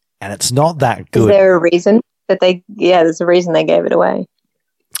 and it's not that good. Is there a reason that there's a reason they gave it away.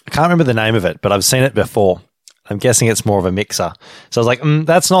 I can't remember the name of it, but I've seen it before. I'm guessing it's more of a mixer. So I was like,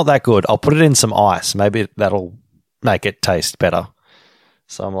 that's not that good. I'll put it in some ice. Maybe that'll make it taste better.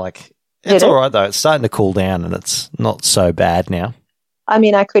 So I'm like, it's all right, though. It's starting to cool down, and it's not so bad now. I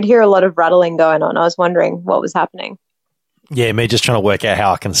mean, I could hear a lot of rattling going on. I was wondering what was happening. Yeah, me just trying to work out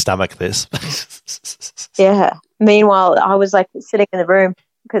how I can stomach this. Yeah. Meanwhile, I was like sitting in the room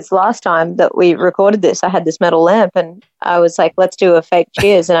because last time that we recorded this, I had this metal lamp, and I was like, let's do a fake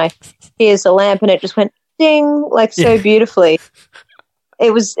cheers. And I cheers the lamp, and it just went ding, like so beautifully.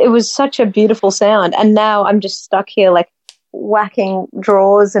 It was such a beautiful sound. And now I'm just stuck here like whacking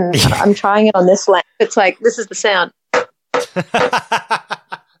drawers, and I'm trying it on this lamp. It's like, this is the sound.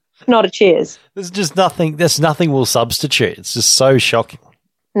 Not a cheers. There's nothing will substitute. It's just so shocking.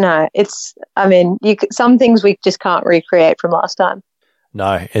 No, some things we just can't recreate from last time.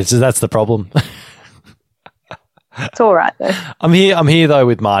 No, that's the problem. It's all right though. I'm here though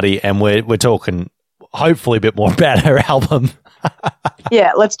with Marty, and we're talking hopefully a bit more about her album.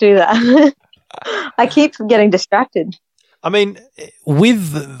 Yeah, let's do that. I keep getting distracted. I mean,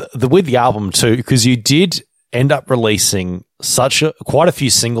 with the album too, because you did end up releasing quite a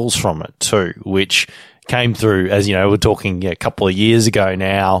few singles from it too, which came through, as you know, we're talking a couple of years ago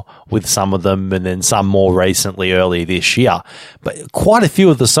now with some of them, and then some more recently earlier this year. But quite a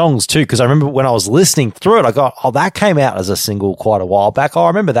few of the songs too, because I remember when I was listening through it, I got, that came out as a single quite a while back. I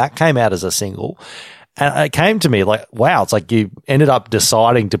remember that came out as a single. And it came to me like, wow, it's like you ended up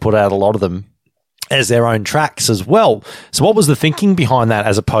deciding to put out a lot of them as their own tracks as well. So what was the thinking behind that,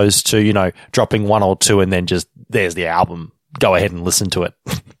 as opposed to, dropping one or two and then just, there's the album, go ahead and listen to it?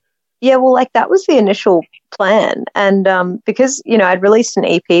 Yeah, well, like that was the initial plan. And because, I'd released an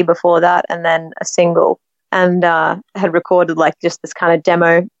EP before that and then a single, and had recorded like just this kind of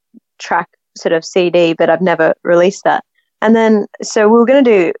demo track sort of CD, but I've never released that. And then, so we were going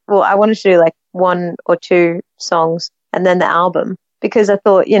to I wanted to do like one or two songs and then the album, because I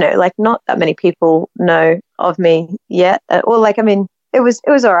thought, like not that many people know of me yet. It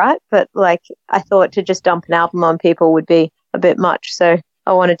was all right, but like I thought to just dump an album on people would be a bit much. So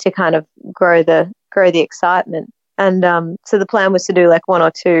I wanted to kind of grow the excitement. And so the plan was to do like one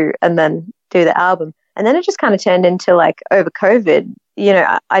or two and then do the album. And then it just kind of turned into like, over COVID,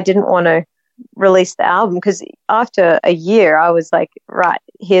 I didn't want to release the album, because after a year I was like, right,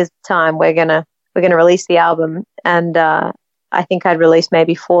 here's the time, we're gonna release the album. And I think I'd released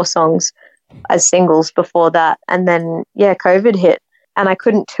maybe 4 songs as singles before that, and then COVID hit and I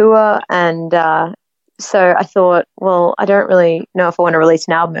couldn't tour, and so I thought, well, I don't really know if I want to release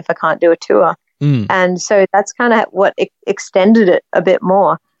an album if I can't do a tour. And so that's kind of what extended it a bit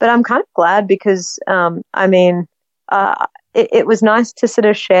more. But I'm kind of glad because, it was nice to sort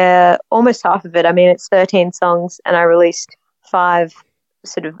of share almost half of it. I mean, it's 13 songs and I released 5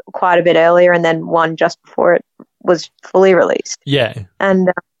 sort of quite a bit earlier and then 1 just before it was fully released. Yeah.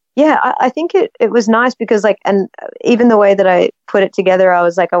 And I think it was nice because and even the way that I put it together, I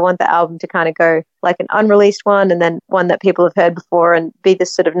was like, I want the album to kind of go like an unreleased one and then one that people have heard before and be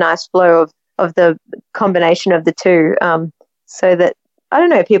this sort of nice flow of the combination of the two, so that, I don't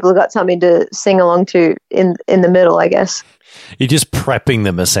know, people have got something to sing along to in the middle, I guess. You're just prepping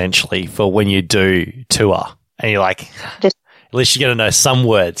them essentially for when you do tour and you're like, at least you're going to know some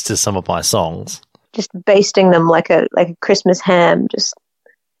words to some of my songs. Just basting them like a Christmas ham, just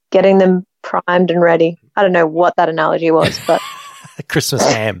getting them primed and ready. I don't know what that analogy was, but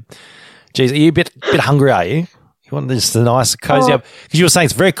Christmas ham. Geez, are you a bit hungry, are you? You want just a nice cozy up? Because you were saying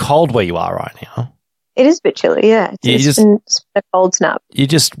it's very cold where you are right now. It is a bit chilly, yeah. It's been a cold snap. You're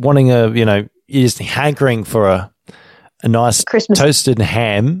just wanting you're just hankering for a nice Christmas toasted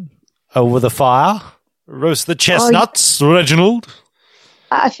ham over the fire. Roast the chestnuts, Reginald.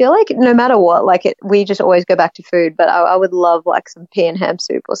 I feel like no matter what, we just always go back to food. But I would love like some pea and ham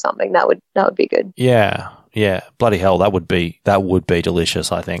soup or something. That would be good. Yeah. Bloody hell, that would be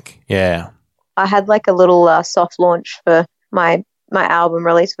delicious. I think. Yeah. I had like a little soft launch for my album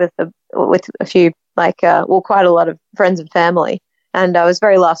release with a few quite a lot of friends and family, and I was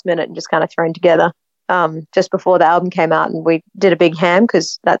very last minute and just kind of thrown together just before the album came out, and we did a big ham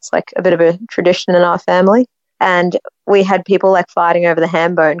because that's like a bit of a tradition in our family. And we had people like fighting over the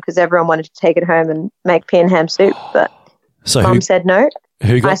ham bone because everyone wanted to take it home and make pea and ham soup. But Mum said no.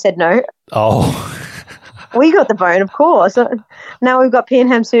 I said no. Oh. We got the bone, of course. Now we've got pea and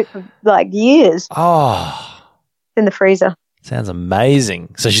ham soup for like years. Oh. It's in the freezer. Sounds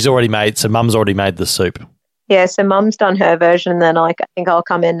amazing. So Mum's already made the soup. Yeah, so Mum's done her version, and then I think I'll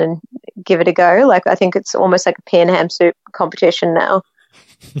come in and give it a go. Like, I think it's almost like a pea and ham soup competition now.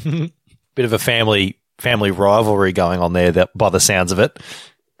 Bit of a family rivalry going on there by the sounds of it.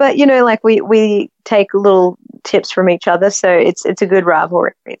 But, we take little tips from each other, so it's a good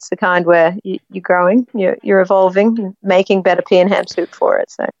rivalry. It's the kind where you're growing, you're evolving, making better pea and ham soup for it.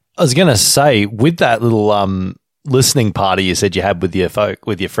 So I was going to say, with that little listening party you said you had with your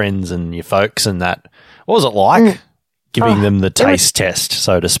friends and your folks and that, what was it like giving them the taste test,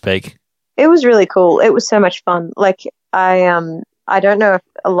 so to speak? It was really cool. It was so much fun. Like, I don't know if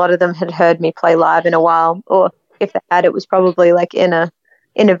a lot of them had heard me play live in a while, or if they had, it was probably like in a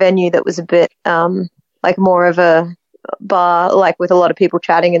venue that was a bit like more of a bar, like with a lot of people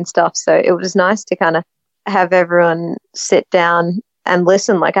chatting and stuff. So it was nice to kind of have everyone sit down and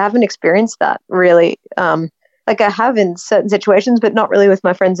listen. Like, I haven't experienced that really. Like, I have in certain situations, but not really with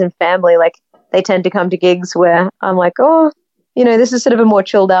my friends and family. Like, they tend to come to gigs where I'm like, this is sort of a more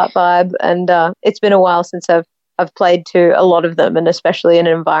chilled out vibe. And it's been a while since I've played to a lot of them, and especially in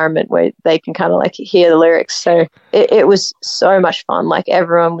an environment where they can kind of like hear the lyrics. So it was so much fun. Like,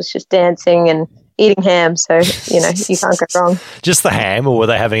 everyone was just dancing and eating ham. So, you can't go wrong. Just the ham, or were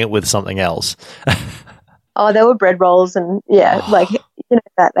they having it with something else? Oh, there were bread rolls and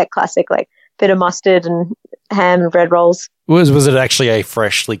that classic, like, bit of mustard and ham and bread rolls. Was it actually a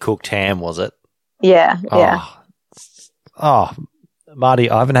freshly cooked ham, was it? Yeah. Oh, Marty,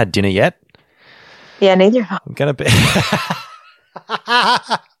 I haven't had dinner yet. Yeah, neither have I. I'm going to be...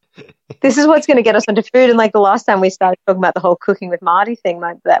 This is what's going to get us onto food. And like the last time we started talking about the whole cooking with Marty thing,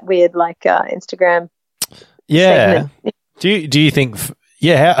 like that weird Instagram Yeah. segment. Do you think...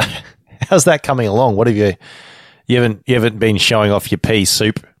 how's that coming along? What have you haven't been showing off your pea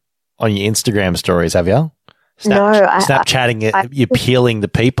soup on your Instagram stories, have you? Snapchatting you're peeling the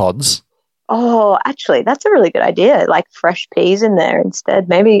pea pods. Oh, actually, that's a really good idea. Like fresh peas in there instead.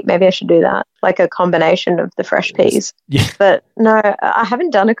 Maybe I should do that. Like a combination of the fresh peas. Yeah. But no, I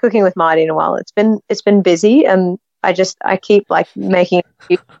haven't done a cooking with Marty in a while. It's been busy, and I keep like making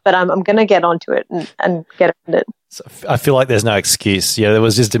it, but I'm going to get onto it and get on it. So I feel like there's no excuse. Yeah, there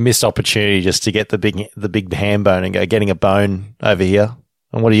was just a missed opportunity just to get the big ham bone and go getting a bone over here.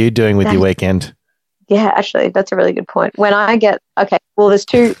 And what are you doing with your weekend? Yeah, actually, that's a really good point. When I get there's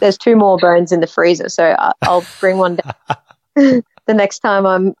two more bones in the freezer, so I'll bring one down. The next time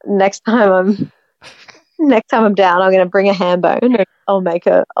I'm down, I'm going to bring a ham bone and I'll make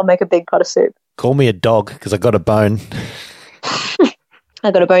a big pot of soup. Call me a dog because I got a bone.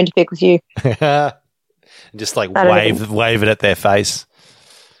 I got a bone to pick with you. Just like wave it at their face.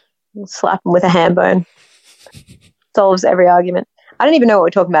 Slap them with a ham bone. Solves every argument. I don't even know what we're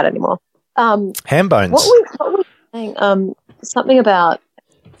talking about anymore. Ham bones. What were we saying? Something about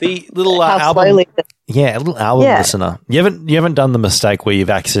The little how album. slowly. Yeah, a little album Yeah. listener. You haven't done the mistake where you've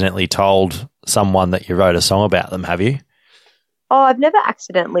accidentally told someone that you wrote a song about them, have you? Oh, I've never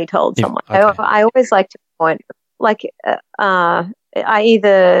accidentally told You've- someone. okay. I always like to point, like, I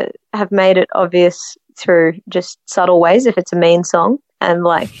either have made it obvious through just subtle ways if it's a mean song, and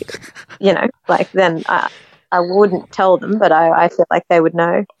like, like then I wouldn't tell them, but I feel like they would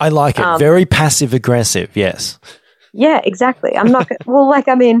know. I like it. Very passive aggressive. Yes. Yeah, exactly. I'm not well. Like,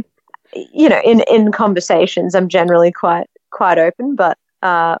 I mean, in conversations, I'm generally quite open, but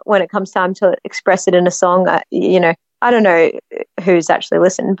when it comes time to express it in a song, I don't know who's actually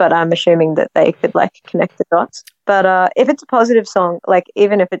listened, but I'm assuming that they could like connect the dots. But if it's a positive song, like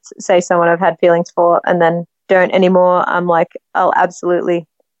even if it's say someone I've had feelings for and then don't anymore, I'm like, I'll absolutely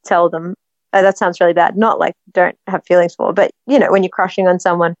tell them. That sounds really bad. Not like don't have feelings for, but when you're crushing on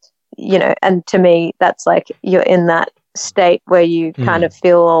someone, and to me, that's like you're in that state where you kind of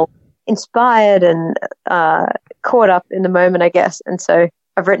feel all inspired and caught up in the moment, I guess. And so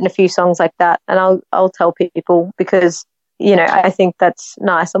I've written a few songs like that, and I'll tell people because I think that's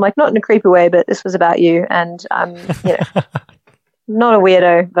nice. I'm like, not in a creepy way, but this was about you, and I'm not a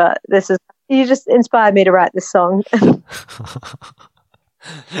weirdo, but you just inspired me to write this song.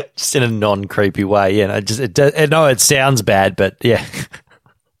 Just in a non-creepy way. I know it sounds bad, but yeah.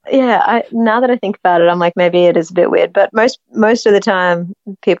 Yeah, now that I think about it, I'm like, maybe it is a bit weird, but most of the time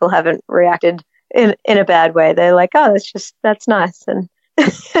people haven't reacted in a bad way. They're like, oh, that's nice, and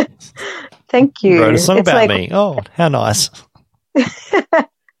thank you. You wrote a song It's about like, me. Oh, how nice.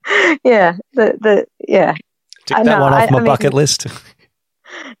 Yeah, yeah. Tick I that know, one off I my mean- bucket list.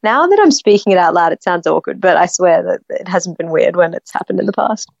 Now that I'm speaking it out loud, it sounds awkward, but I swear that it hasn't been weird when it's happened in the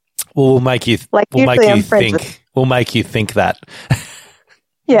past. Well, we'll make you Like, we'll make usually you I'm friends think. We'll make you think that.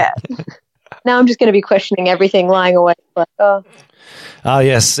 Yeah. Now I'm just going to be questioning everything, lying away. Like, oh, Oh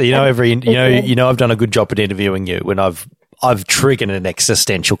yes, I've done a good job at interviewing you when I've triggered an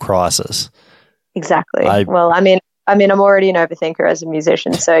existential crisis. exactly. I- Well, I mean, I'm already an overthinker as a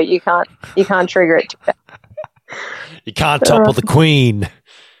musician, so you can't trigger it too bad. You can't topple the queen.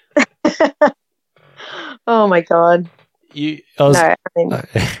 Oh my god. I was, No,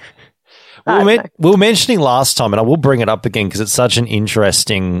 I mean, we were mentioning last time, and I will bring it up again because it's such an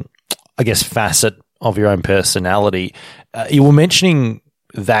interesting, I guess, facet of your own personality. You were mentioning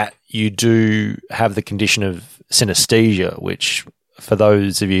that you do have the condition of synesthesia, which, for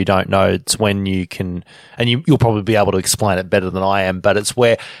those of you who don't know, it's when you can, and you'll probably be able to explain it better than I am, but it's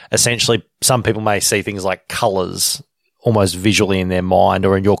where essentially some people may see things like colours almost visually in their mind,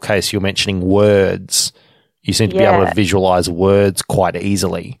 or in your case, you're mentioning words. You seem to be able to visualize words quite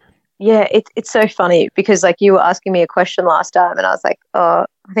easily. yeah, it's so funny because like you were asking me a question last time, and I was like, oh,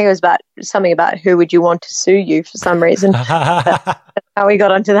 I think it was about something about who would you want to sue you for some reason. How we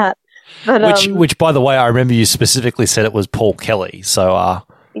got onto that, but Which, by the way, I remember you specifically said it was Paul Kelly. So,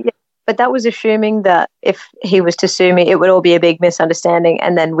 but that was assuming that if he was to sue me, it would all be a big misunderstanding,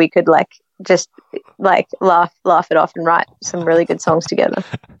 and then we could like just like laugh it off and write some really good songs together.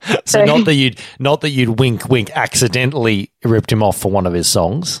 so not that you'd wink accidentally ripped him off for one of his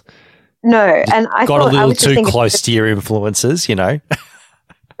songs. No, and I Got a thought I little was just too thinking, close to your influences,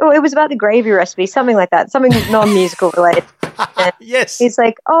 Oh, it was about the gravy recipe, something like that, something non-musical related. And Yes. he's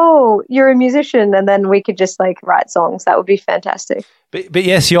like, "Oh, you're a musician," and then we could just like write songs. That would be fantastic. But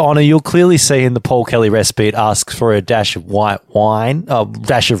yes, Your Honour, you'll clearly see in the Paul Kelly recipe it asks for a dash of white wine, a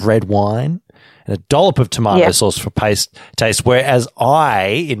dash of red wine, and a dollop of tomato sauce for taste. Whereas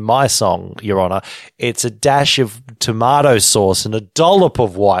in my song, Your Honour, it's a dash of tomato sauce and a dollop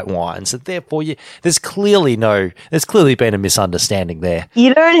of white wine. So therefore, there's clearly been a misunderstanding there.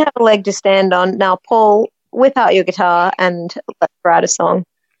 You don't have a leg to stand on now, Paul. Whip out your guitar and let's write a song.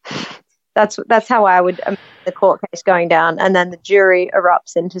 That's how I would imagine the court case going down, and then the jury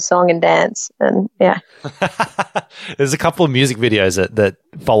erupts into song and dance, and yeah. There's a couple of music videos that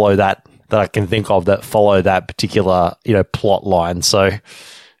follow that I can think of that follow that particular plot line. So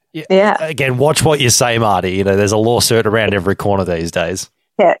Yeah. again, watch what you say, Marty. There's a lawsuit around every corner these days.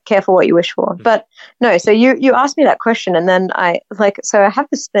 Yeah, careful what you wish for. But no, so you asked me that question, and then I have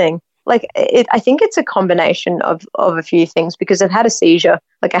this thing. Like I think it's a combination of a few things because I've had a seizure.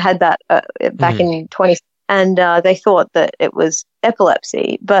 Like I had that back in 20, and they thought that it was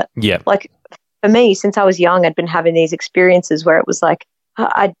epilepsy. But like for me, since I was young, I'd been having these experiences where it was like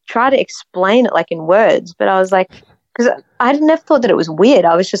I'd try to explain it like in words, but I was like, because I never thought that it was weird.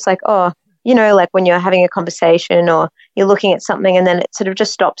 I was just like, oh, like when you're having a conversation or you're looking at something, and then it sort of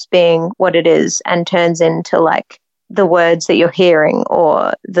just stops being what it is and turns into like the words that you're hearing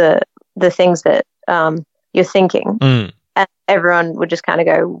or the the things that you're thinking. Mm. And everyone would just kind of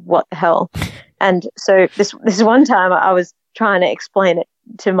go, what the hell? And so this one time I was trying to explain it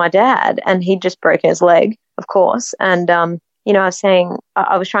to my dad, and he'd just broken his leg, of course. And, I was saying,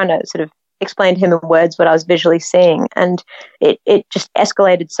 I was trying to sort of explain to him in words what I was visually seeing. And it just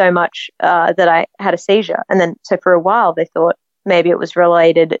escalated so much that I had a seizure. And then, so for a while, they thought maybe it was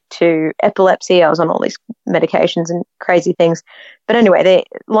related to epilepsy. I was on all these medications and crazy things. But anyway,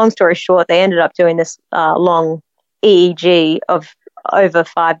 long story short, they ended up doing this long EEG of over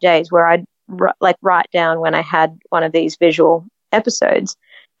 5 days where I'd write down when I had one of these visual episodes,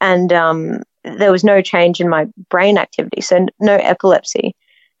 and there was no change in my brain activity, so no epilepsy.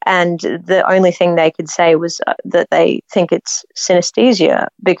 And the only thing they could say was that they think it's synesthesia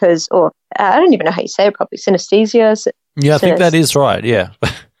or I don't even know how you say it properly, synesthesia. Yeah, I think that is right. Yeah.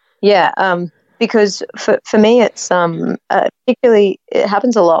 Yeah. Because for me, it's particularly, it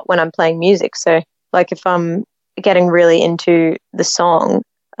happens a lot when I'm playing music. So like if I'm getting really into the song,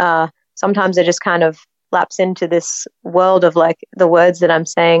 sometimes I just kind of lapse into this world of like the words that I'm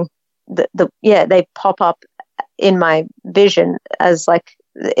saying. They pop up in my vision as like,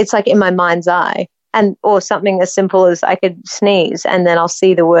 it's like in my mind's eye, or something as simple as I could sneeze and then I'll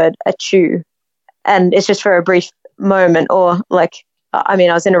see the word achoo, and it's just for a brief moment. Or like, I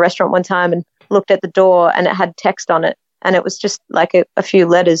was in a restaurant one time and looked at the door and it had text on it, and it was just like a few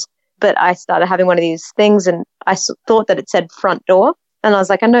letters, but I started having one of these things and I thought that it said front door, and I was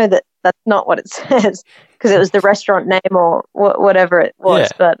like, I know that that's not what it says, because it was the restaurant name or whatever it was.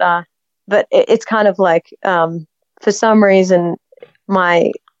 Yeah. But it's kind of like, for some reason,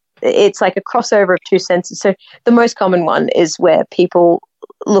 it's like a crossover of two senses. So the most common one is where people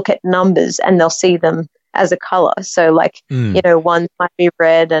look at numbers and they'll see them as a color. So like, one might be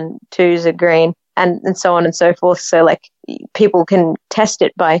red and twos are green, and so on and so forth. So like people can test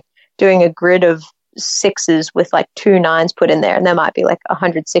it by doing a grid of sixes with like 2 9s put in there, and there might be like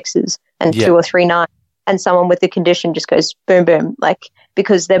 100 sixes and 2 or 3 9s. And someone with the condition just goes boom, boom, like,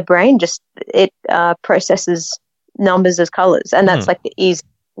 because their brain processes numbers as colors. And that's like the easy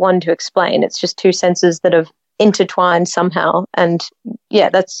one to explain. It's just two senses that have intertwined somehow. And yeah,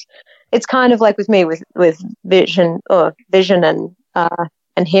 it's kind of like with me with vision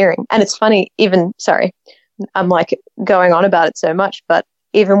and hearing. And it's funny, I'm like going on about it so much, but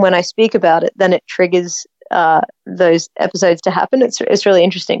even when I speak about it, then it triggers those episodes to happen. It's really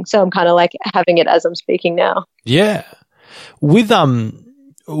interesting. So I'm kind of like having it as I'm speaking now. Yeah. With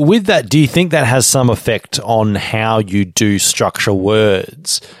that, do you think that has some effect on how you do structure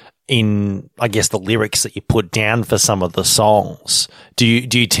words in, I guess, the lyrics that you put down for some of the songs? Do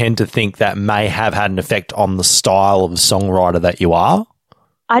you tend to think that may have had an effect on the style of songwriter that you are?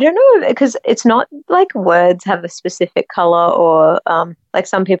 I don't know, because it's not like words have a specific color, or like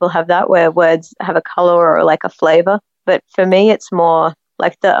some people have that where words have a color or like a flavor. But for me, it's more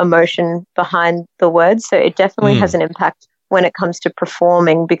like the emotion behind the words. So it definitely has an impact when it comes to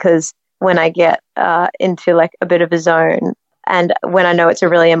performing, because when I get into like a bit of a zone, and when I know it's a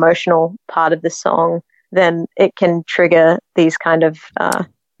really emotional part of the song, then it can trigger these kind of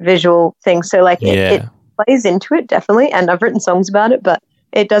visual things. So like it plays into it, definitely. And I've written songs about it, but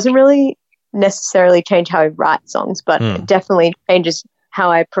it doesn't really necessarily change how I write songs, but it definitely changes how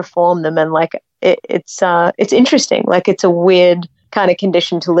I perform them. And like it's interesting. Like it's a weird kind of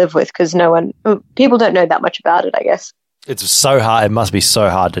condition to live with, because people don't know that much about it, I guess. It's so hard. It must be so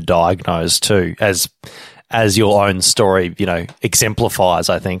hard to diagnose too, as your own story, exemplifies,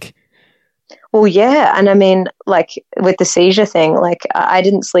 I think. Well, yeah. And like with the seizure thing, like I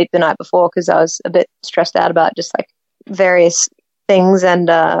didn't sleep the night before because I was a bit stressed out about just like various things, and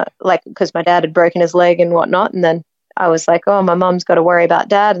like because my dad had broken his leg and whatnot, and then I was like, oh, my mum's got to worry about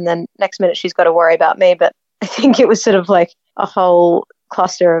dad, and then next minute she's got to worry about me. But I think it was sort of like a whole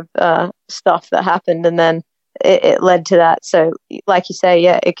cluster of stuff that happened, and then it led to that. So like you say,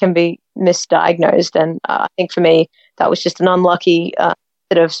 yeah, it can be misdiagnosed, and I think for me that was just an unlucky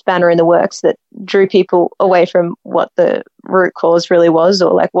sort of spanner in the works that drew people away from what the root cause really was,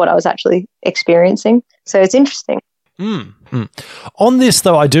 or like what I was actually experiencing. So it's interesting. On this,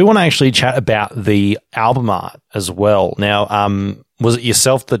 though, I do want to actually chat about the album art as well. Now, was it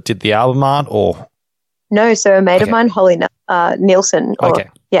yourself that did the album art, or? No, so a mate of mine, Holly Nielsen,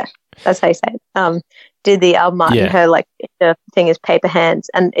 yeah, that's how you say it, did the album art, and her the thing is paper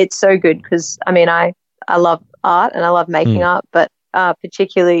hands, and it's so good because, I love art and I love making art, but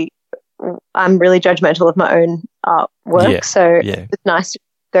particularly I'm really judgmental of my own artwork, so it's nice to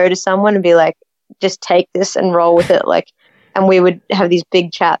go to someone and be like, just take this and roll with it, and we would have these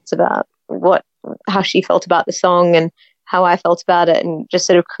big chats about how she felt about the song and how I felt about it, and just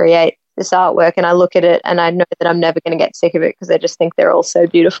sort of create this artwork, and I look at it and I know that I'm never going to get sick of it because I just think they're all so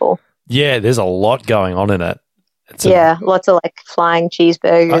beautiful. Yeah, there's a lot going on in it. Lots of like flying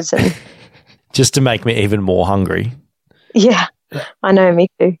cheeseburgers and just to make me even more hungry. Yeah, I know, me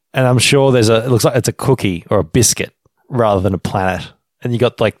too. And I'm sure it looks like it's a cookie or a biscuit rather than a planet. And you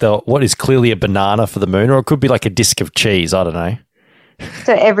got like what is clearly a banana for the moon, or it could be like a disc of cheese. I don't know.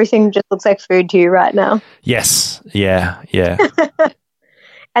 So everything just looks like food to you right now. Yes. Yeah. Yeah.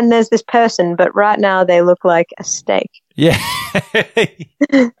 And there's this person, but right now they look like a steak. Yeah.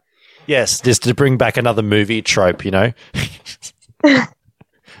 Yes, just to bring back another movie trope, you know?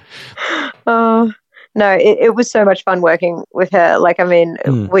 Oh, no, it was so much fun working with her. Like, I mean,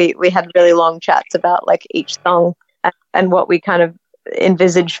 we had really long chats about like each song and what we kind of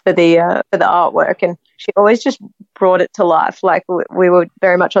envisaged for the artwork, and she always just brought it to life. Like we were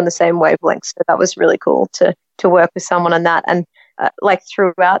very much on the same wavelength, so that was really cool to work with someone on that. And like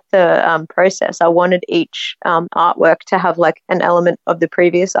throughout the process, I wanted each artwork to have like an element of the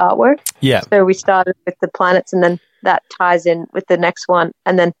previous artwork. Yeah. So we started with the planets, and then that ties in with the next one,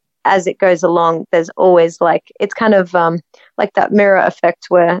 and then as it goes along, there's always like, it's kind of like that mirror effect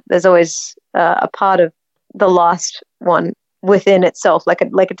where there's always a part of the last one within itself, like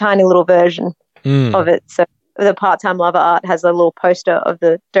a tiny little version of it. So the Part-Time Lover art has a little poster of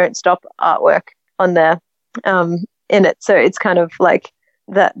the Don't Stop artwork on there in it. So it's kind of like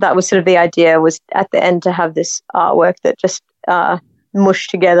that was sort of the idea, was at the end to have this artwork that just mushed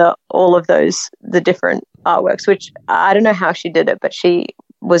together all of the different artworks, which I don't know how she did it, but she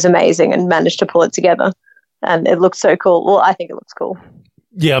was amazing and managed to pull it together. And it looks so cool. Well, I think it looks cool.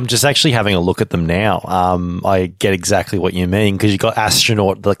 Yeah, I'm just actually having a look at them now. I get exactly what you mean, because you got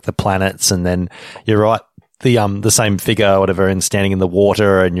astronaut, like the planets, and then you're right, the same figure, whatever, and standing in the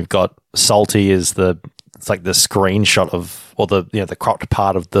water, and you've got Salty as it's like the screenshot of, or the cropped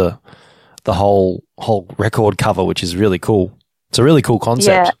part of the whole record cover, which is really cool. It's a really cool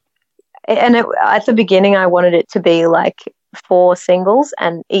concept. Yeah, and at the beginning, I wanted it to be like 4 singles,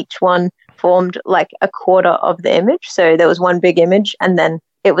 and each one formed like a quarter of the image. So there was one big image, and then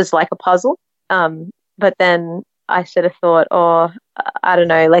it was like a puzzle. But then I sort of thought, I don't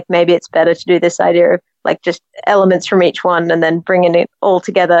know, like maybe it's better to do this idea of like just elements from each one and then bringing it all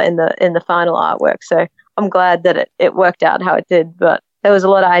together in the final artwork. So I'm glad that it worked out how it did, but there was a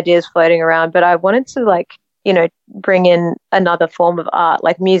lot of ideas floating around. But I wanted to like, you know, bring in another form of art.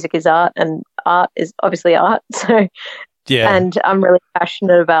 Like music is art, and art is obviously art. So yeah, and I'm really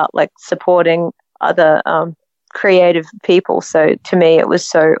passionate about like supporting other creative people. So to me, it was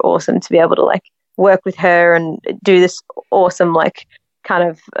so awesome to be able to like work with her and do this awesome like kind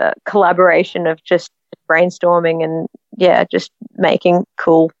of collaboration of just brainstorming and just making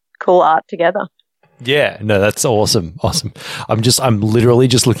cool art together. Yeah, no, that's awesome. I'm literally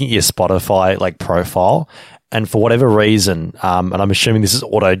just looking at your Spotify like profile, and for whatever reason, and I'm assuming this is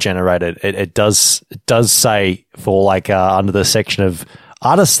auto-generated, it does say for like under the section of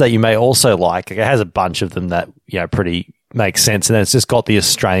artists that you may also like, it has a bunch of them that, you know, pretty makes sense, and then it's just got the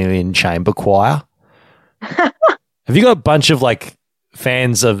Australian Chamber Choir. Have you got a bunch of like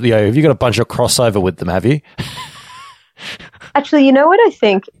fans of, you know, have you got a bunch of crossover with them, have you? Actually, you know what I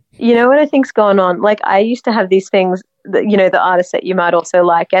think's gone on? Like, I used to have these things that, you know, the artists that you might also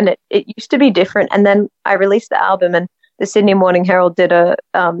like, and it used to be different. And then I released the album, and the Sydney Morning Herald did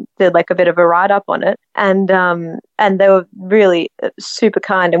like a bit of a write-up on it, and they were really super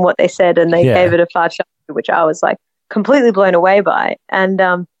kind in what they said, and they gave it a 5-star, which I was like completely blown away by. And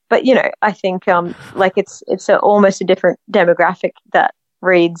but you know, I think like it's almost a different demographic that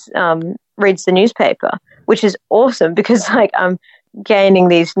reads the newspaper, which is awesome, because like I'm gaining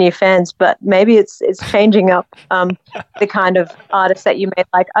these new fans, but maybe it's changing up the kind of artists that you may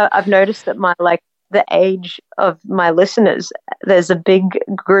like. I've noticed that the age of my listeners, there's a big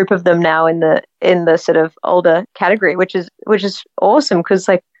group of them now in the sort of older category, which is awesome, because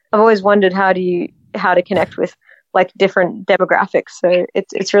like I've always wondered how to connect with like different demographics. So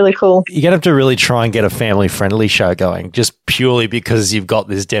it's really cool. You're gonna have to really try and get a family friendly show going, just purely because you've got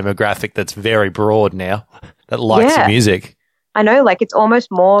this demographic that's very broad now that likes your music. I know, like it's almost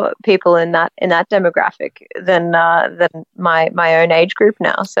more people in that demographic than my own age group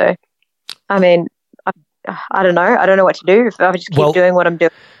now. So, I mean, I don't know. I don't know what to do if I just keep doing what I'm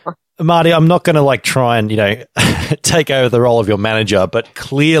doing. Marty, I'm not going to like try and, you know, take over the role of your manager, but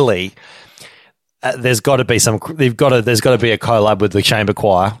clearly there's got to be there's got to be a collab with the Chamber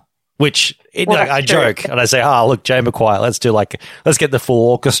Choir. Which I joke and I say, look, Chamber Choir, let's get the full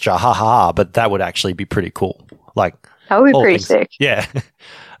orchestra, but that would actually be pretty cool. Like, that would be pretty sick. Yeah.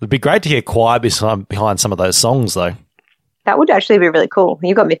 It'd be great to hear choir behind some of those songs, though. That would actually be really cool.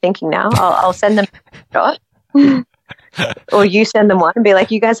 You got me thinking now. I'll send them a shot. Or you send them one and be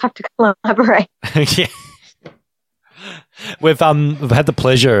like, you guys have to collaborate. Yeah. We've had the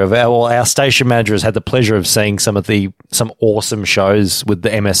pleasure of our station manager has had the pleasure of seeing some awesome shows with the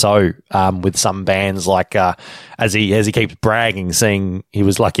MSO with some bands like as he keeps bragging, seeing he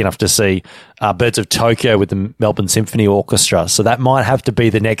was lucky enough to see Birds of Tokyo with the Melbourne Symphony Orchestra. So that might have to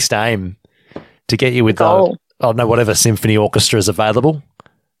be the next aim to get you with whatever symphony orchestra is available.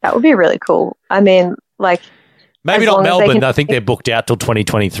 That would be really cool. I mean, like. Maybe not Melbourne. I think they're booked out till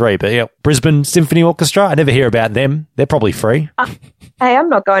 2023. But yeah, Brisbane Symphony Orchestra. I never hear about them. They're probably free. Hey, I'm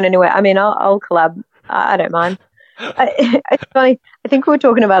not going anywhere. I mean, I'll collab. I don't mind. It's funny. I think we were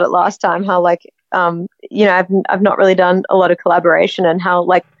talking about it last time. How like, I've not really done a lot of collaboration, and how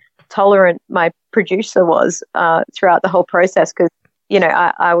like tolerant my producer was throughout the whole process. Because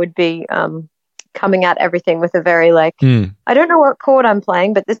I would be coming at everything with a very like, I don't know what chord I'm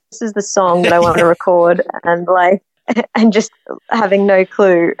playing, but this is the song that I want to record, and like, and just having no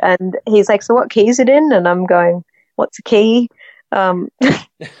clue. And he's like, so what key is it in? And I'm going, what's a key?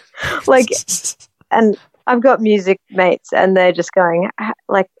 Like, and I've got music mates and they're just going,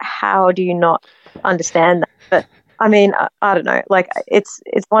 like, how do you not understand that? But I mean, I don't know, like it's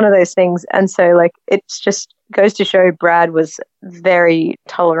one of those things. And so like, it's just goes to show Brad was very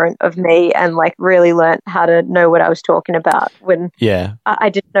tolerant of me and like really learnt how to know what I was talking about when I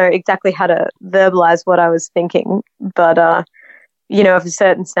didn't know exactly how to verbalize what I was thinking. But, if a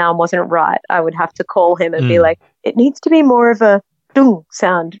certain sound wasn't right, I would have to call him and be like, it needs to be more of a dung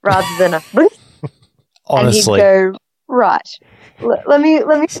sound rather than a bung. Honestly. And he'd go, right, let me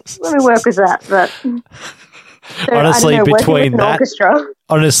work with that. But so, honestly,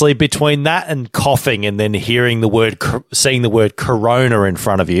 between between that and coughing and then hearing the word, seeing the word Corona in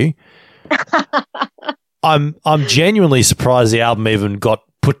front of you, I'm genuinely surprised the album even got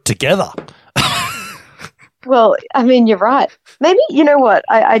put together. Well, I mean, you're right. Maybe, you know what?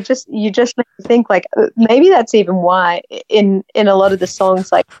 You just make me think like maybe that's even why in a lot of the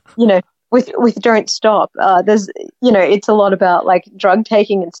songs, like, with Don't Stop, there's, it's a lot about like drug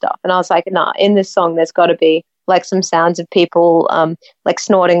taking and stuff. And I was like, nah, in this song, there's got to be like some sounds of people like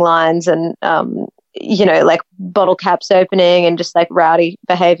snorting lines and, like bottle caps opening and just like rowdy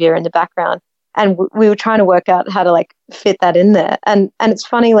behavior in the background. And we were trying to work out how to like fit that in there. And it's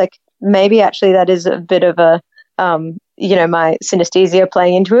funny, like maybe actually that is a bit of a, my synesthesia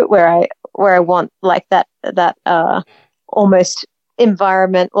playing into it where I want like that almost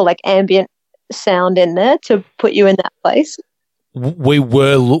environment or like ambient sound in there to put you in that place.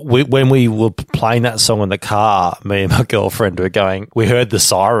 When we were playing that song in the car, me and my girlfriend were going, we heard the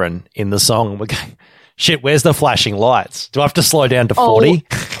siren in the song and we're going, shit, where's the flashing lights? Do I have to slow down to 40?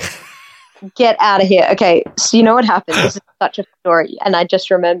 Get out of here. Okay, so you know what happened? This is such a story, and I just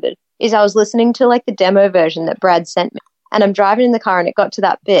remembered, is I was listening to like the demo version that Brad sent me, and I'm driving in the car and it got to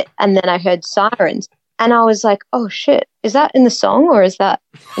that bit, and then I heard sirens, and I was like, oh shit, is that in the song or is that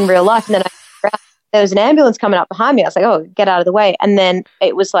in real life? And then there was an ambulance coming up behind me. I was like, oh, get out of the way. And then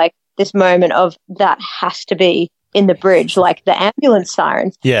it was like this moment of that has to be in the bridge, like the ambulance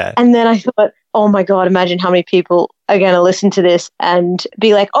sirens. Yeah. And then I thought, oh my God, imagine how many people are going to listen to this and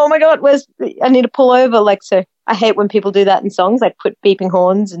be like, oh my God, I need to pull over. Like, so I hate when people do that in songs, like put beeping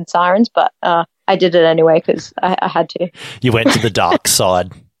horns and sirens, but I did it anyway because I had to. You went to the dark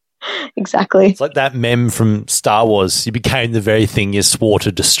side. Exactly. It's like that meme from Star Wars. You became the very thing you swore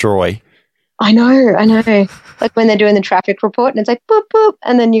to destroy. I know. Like when they're doing the traffic report and it's like, boop, boop,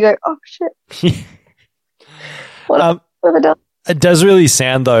 and then you go, oh, shit. What have I done? It does really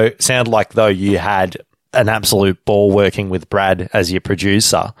sound like you had an absolute ball working with Brad as your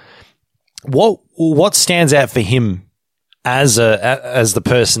producer. What stands out for him as the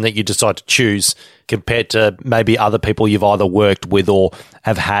person that you decide to choose compared to maybe other people you've either worked with or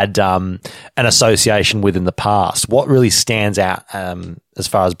have had an association with in the past? What really stands out as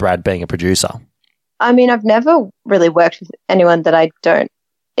far as Brad being a producer? I mean, I've never really worked with anyone that I don't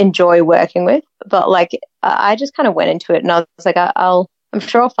enjoy working with, but like I just kind of went into it and I was like, I'm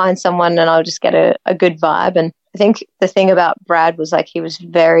sure I'll find someone and I'll just get a good vibe. And I think the thing about Brad was like he was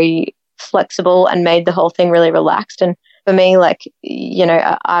very flexible and made the whole thing really relaxed. And for me, like,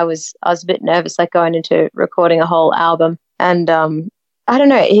 I was a bit nervous, like going into recording a whole album. And I don't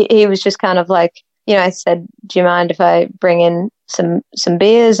know, he was just kind of like, I said, do you mind if I bring in some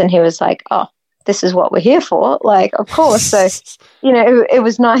beers? And he was like, oh, this is what we're here for. Like, of course. So, it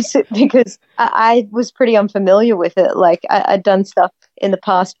was nice because I was pretty unfamiliar with it. Like I'd done stuff in the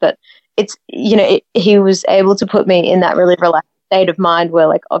past, but it's, he was able to put me in that really relaxed state of mind where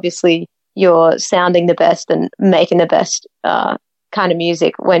like, obviously, you're sounding the best and making the best kind of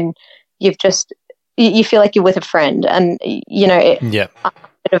music when you've just you feel like you're with a friend. And you know, I'm a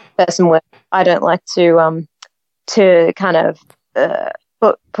bit of a person where I don't like to kind of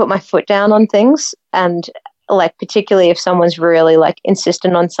put my foot down on things, and like particularly if someone's really like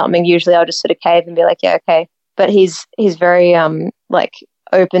insistent on something, usually I'll just sort of cave and be like, yeah, okay. But he's very like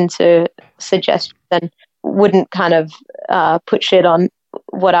open to suggestions and wouldn't kind of put shit on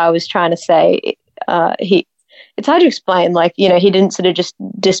what I was trying to say. It's hard to explain. Like, you know, he didn't sort of just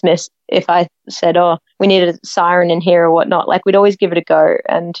dismiss if I said, oh, we need a siren in here or whatnot. Like, we'd always give it a go.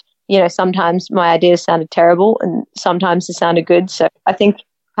 And, you know, sometimes my ideas sounded terrible and sometimes they sounded good. So I think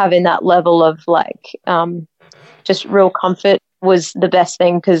having that level of like just real comfort was the best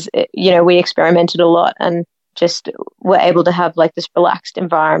thing, because, you know, we experimented a lot and just were able to have like this relaxed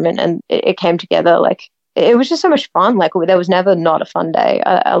environment, and it came together. Like, it was just so much fun. Like, there was never not a fun day.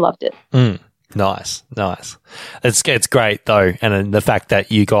 I loved it. Nice. It's great though, and then the fact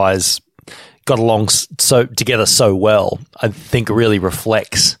that you guys got along together so well, I think really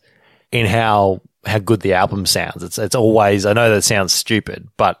reflects in how good the album sounds. It's always, I know that sounds stupid,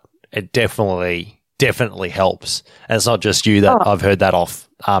 but it definitely helps. And it's not just you that I've heard that off.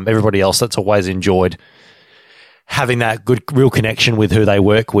 Everybody else that's always enjoyed having that good, real connection with who they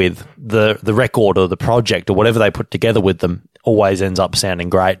work with, the record or the project or whatever they put together with them always ends up sounding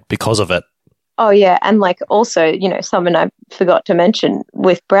great because of it. Oh yeah, and like also, you know, something I forgot to mention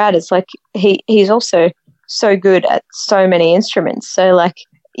with Brad is like he's also so good at so many instruments. So like,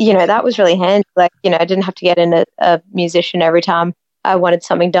 you know, that was really handy. Like, you know, I didn't have to get in a musician every time I wanted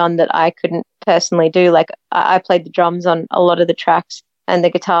something done that I couldn't personally do. Like, I played the drums on a lot of the tracks and the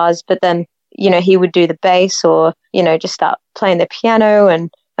guitars, but then, you know, he would do the bass or, you know, just start playing the piano,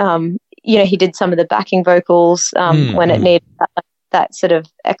 and you know, he did some of the backing vocals when it needed that sort of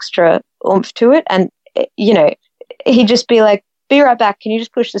extra oomph to it. And, you know, he'd just be like, be right back. Can you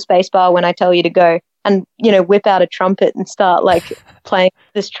just push the space bar when I tell you to go? And, you know, whip out a trumpet and start like playing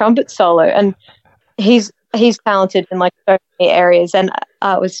this trumpet solo. And he's talented in like so many areas. And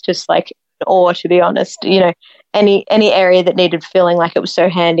I was just like in awe, to be honest. You know, any area that needed filling, like, it was so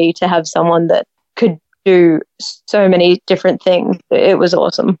handy to have someone that could do so many different things. It was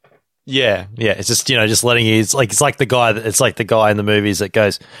awesome. Yeah. It's just, you know, just letting you. It's like the guy in the movies that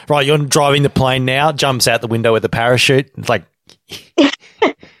goes, right, you're driving the plane now. Jumps out the window with a parachute. It's like,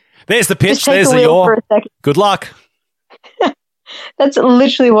 there's the pitch. There's the yaw. Good luck. That's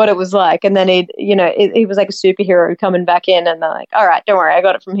literally what it was like. And then he was like a superhero coming back in, and they're like, all right, don't worry, I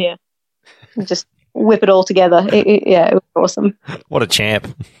got it from here. And just whip it all together. It was awesome. What a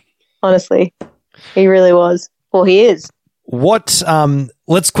champ. Honestly, he really was. Well, he is. What?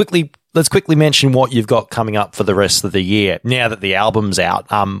 Let's quickly mention what you've got coming up for the rest of the year. Now that the album's out,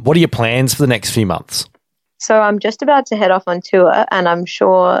 what are your plans for the next few months? So I'm just about to head off on tour, and I'm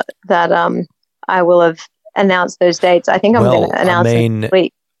sure that I will have announced those dates. I think I'm going to announce it next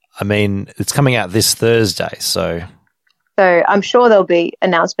week. I mean, it's coming out this Thursday, so I'm sure they'll be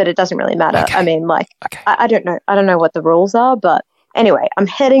announced, but it doesn't really matter. Okay. I mean, like, okay. I don't know. I don't know what the rules are, but anyway, I'm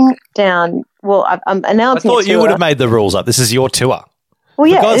heading down. Well, I'm announcing. I thought you would have made the rules up. This is your tour. Well,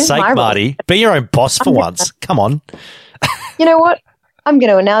 yeah. For God's sake, Marty, be your own boss for once. Come on. You know what? I'm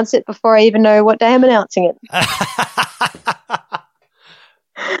going to announce it before I even know what day I'm announcing it.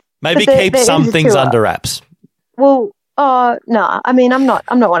 Maybe keep some things under wraps. Well, no. I mean, I'm not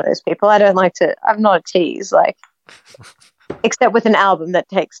one of those people. I don't like to. I'm not a tease, like, except with an album that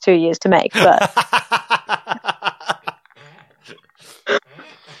takes 2 years to make.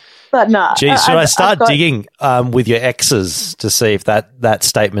 But no. Gee, should I start digging with your exes to see if that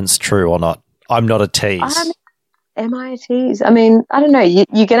statement's true or not? I'm not a tease. Am I a tease? I mean, I don't know.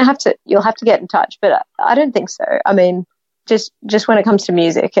 You'll have to get in touch, but I don't think so. I mean, just when it comes to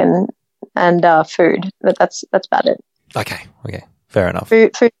music and food, but that's about it. Okay, fair enough.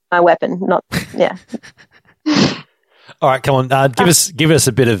 Food is my weapon, not yeah. All right, come on. Give us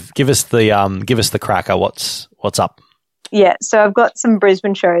the cracker. What's up? Yeah, so I've got some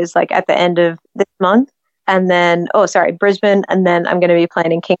Brisbane shows like at the end of this month, and then Brisbane, and then I'm going to be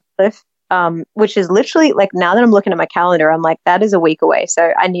playing in Kingscliff. Which is literally, like, now that I'm looking at my calendar, I'm like, that is a week away.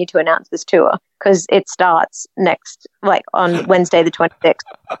 So I need to announce this tour because it starts next, like, on Wednesday the 26th.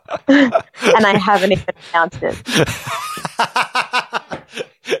 And I haven't even announced it.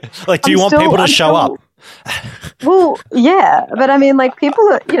 Like, do you want people to show up? Well, yeah. But I mean, like, people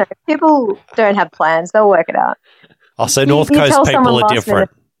don't have plans. They'll work it out. Oh, so North Coast people are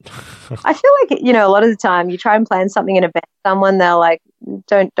different. I feel like, a lot of the time you try and plan something in advance. Someone, they're like,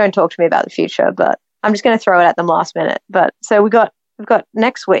 don't talk to me about the future, but I'm just going to throw it at them last minute. But so we got we've got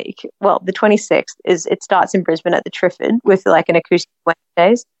next week. Well, the 26th it starts in Brisbane at the Triffid with like an acoustic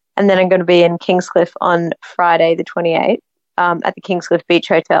Wednesdays, and then I'm going to be in Kingscliff on Friday the 28th at the Kingscliff Beach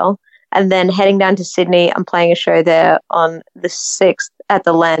Hotel, and then heading down to Sydney. I'm playing a show there on the 6th at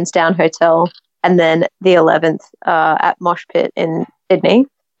the Lansdowne Hotel, and then the 11th at Mosh Pit in Sydney.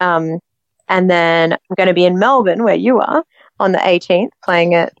 And then I'm going to be in Melbourne, where you are, on the 18th,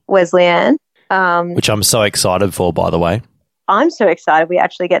 playing at Wesleyan. Which I'm so excited for, by the way. I'm so excited. We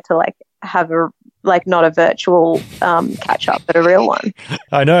actually get to like have a not a virtual catch up, but a real one.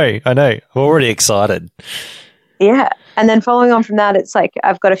 I know. I'm already excited. Yeah. And then following on from that, it's like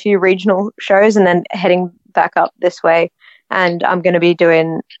I've got a few regional shows and then heading back up this way. And I'm going to be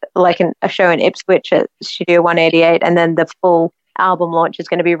doing like a show in Ipswich at Studio 188, and then the full album launch is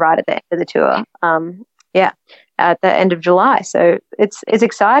going to be right at the end of the tour. At the end of July. So it's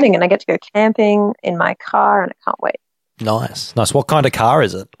exciting, and I get to go camping in my car, and I can't wait. Nice. What kind of car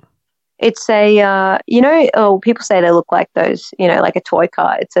is it? It's a, people say they look like those, like a toy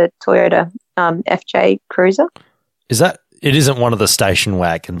car. It's a Toyota FJ Cruiser. It isn't one of the station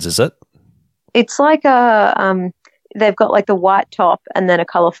wagons, is it? It's like they've got like the white top and then a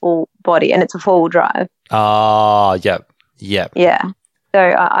colourful body, and it's a four-wheel drive. Oh, yep. Yeah.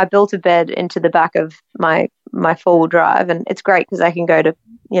 So I built a bed into the back of my four-wheel drive, and it's great because I can go to,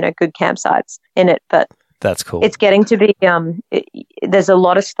 good campsites in it. But that's cool. It's getting to be, there's a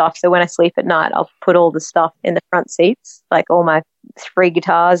lot of stuff. So when I sleep at night, I'll put all the stuff in the front seats, like all my 3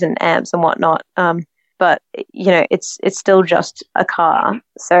 guitars and amps and whatnot. But, it's still just a car.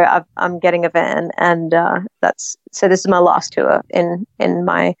 So I'm getting a van, and so this is my last tour in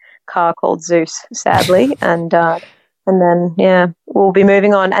my car called Zeus, sadly. And then, we'll be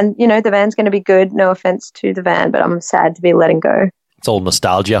moving on. And, the van's going to be good. No offense to the van, but I'm sad to be letting go. It's all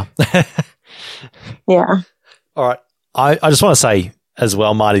nostalgia. Yeah. All right. I just want to say as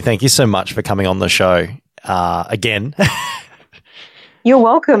well, Marty, thank you so much for coming on the show again. You're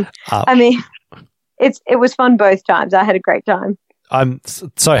welcome. It was fun both times. I had a great time. I'm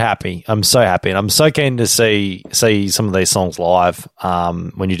so happy. And I'm so keen to see some of these songs live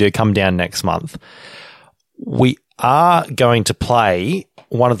when you do come down next month. We are going to play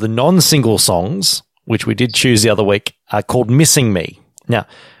one of the non-single songs, which we did choose the other week, called Missing Me. Now,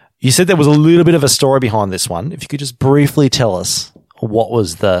 you said there was a little bit of a story behind this one. If you could just briefly tell us what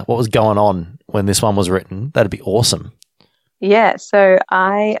was going on when this one was written, that'd be awesome. Yeah, so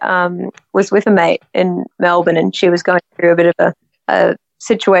I was with a mate in Melbourne, and she was going through a bit of a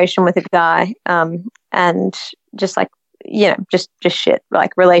situation with a guy, and just like, just shit,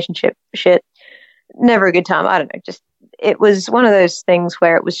 like relationship shit. Never a good time. I don't know. It was one of those things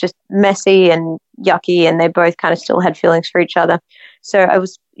where it was just messy and yucky, and they both kind of still had feelings for each other. So I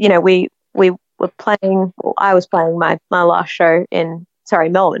was, we were playing. Well, I was playing my last show in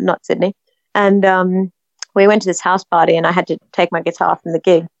Melbourne, not Sydney, and we went to this house party, and I had to take my guitar from the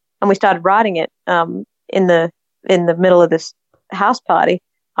gig, and we started writing it in the middle of this house party.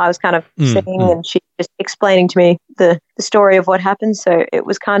 I was kind of singing, and she was just explaining to me the story of what happened. So it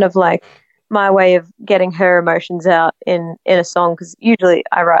was kind of like my way of getting her emotions out in a song, because usually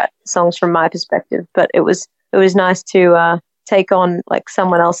I write songs from my perspective, but it was nice to take on like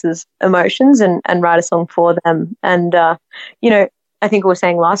someone else's emotions and write a song for them. And I think we were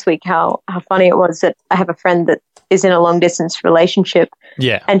saying last week how funny it was that I have a friend that is in a long distance relationship.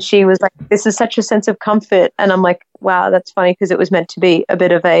 Yeah. And she was like, this is such a sense of comfort. And I'm like, wow, that's funny, because it was meant to be a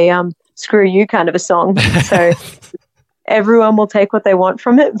bit of a screw you kind of a song. So everyone will take what they want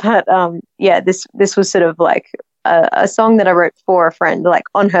from it. But this was sort of like a song that I wrote for a friend, like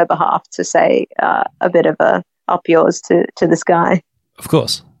on her behalf, to say a bit of a up yours to this guy. Of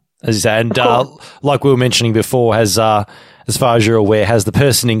course. As you say, and like we were mentioning before, as far as you're aware, has the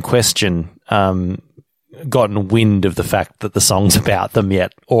person in question gotten wind of the fact that the song's about them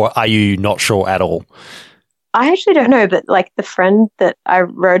yet, or are you not sure at all? I actually don't know, but like the friend that I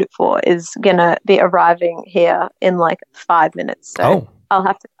wrote it for is gonna be arriving here in like 5 minutes. So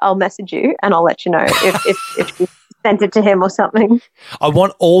I'll message you and I'll let you know if you sent it to him or something. I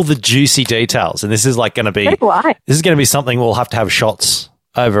want all the juicy details, and this is like going to be this is going to be something we'll have to have shots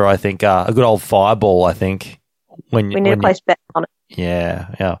over. I think a good old fireball. I think we need to place bets on it.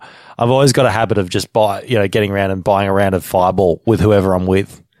 Yeah. I've always got a habit of just getting around and buying a round of fireball with whoever I'm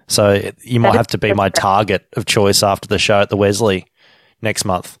with. So you might have to be my target of choice after the show at the Wesley next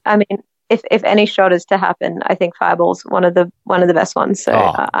month. I mean, if any shot is to happen, I think fireball's one of the best ones. So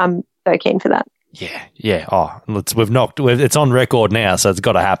I'm so keen for that. Yeah. Oh, it's on record now, so it's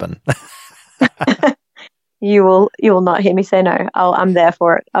got to happen. You will not hear me say no. I'm there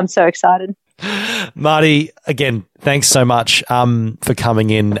for it. I'm so excited. Marty, again, thanks so much for coming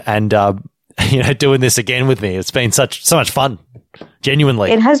in and doing this again with me. It's been so much fun,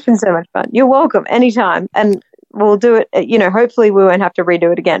 genuinely. It has been so much fun. You're welcome anytime, and we'll do it. Hopefully we won't have to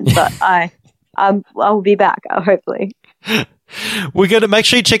redo it again, but I'll be back. Hopefully. We're going to make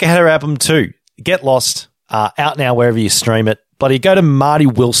sure you check out her album too. Get Lost, out now wherever you stream it. Bloody go to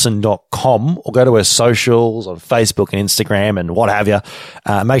martywilson.com or go to her socials on Facebook and Instagram and what have you.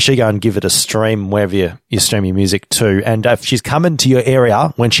 Make sure you go and give it a stream wherever you stream your music too. And if she's coming to your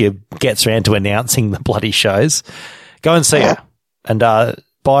area when she gets around to announcing the bloody shows, go and see her and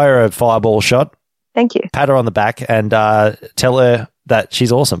buy her a Fireball shot. Thank you. Pat her on the back and tell her that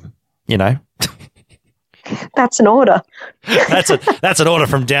she's awesome. That's an order. That's an order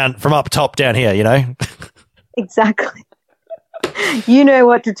from up top down here. Exactly. You know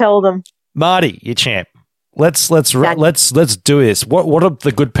what to tell them. Marty, you champ. Let's do this. What are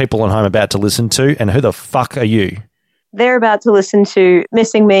the good people at home about to listen to, and who the fuck are you? They're about to listen to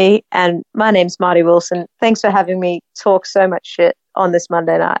Missing Me, and my name's Marty Wilson. Thanks for having me talk so much shit on this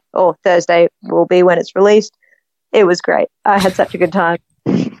Monday night, or Thursday will be when it's released. It was great. I had such a good time.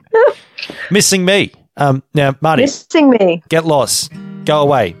 Missing Me. Now, Marty. Missing Me. Get lost. Go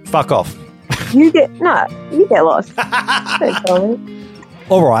away. Fuck off. You get lost. Don't tell me.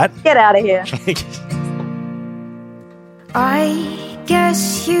 All right. Get out of here. I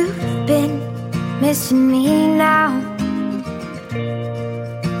guess you've been missing me now,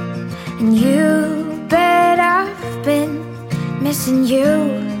 and you bet I've been missing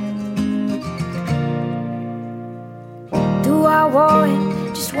you. Do I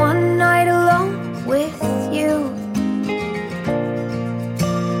want just one night alone with you?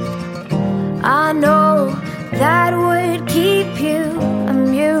 I know that would keep you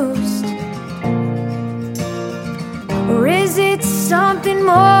amused. Or is it something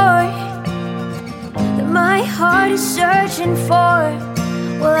more that my heart is searching for?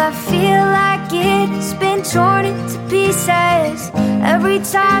 Well, I feel like it's been torn into pieces every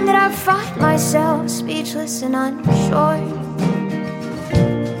time that I find myself speechless and unsure.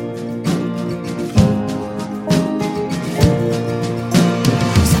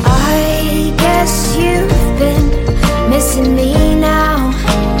 I guess you've been missing me now.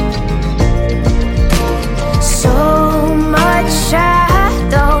 So much I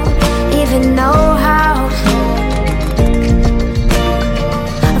don't even know how.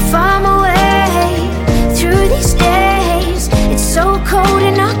 If I'm away through these days, it's so cold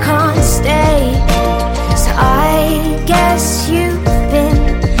and I can't stay. So I guess you've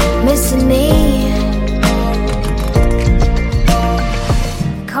been missing me.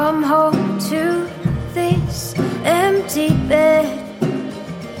 Come home to this empty bed,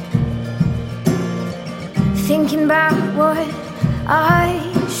 thinking about what I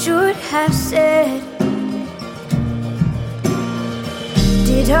should have said.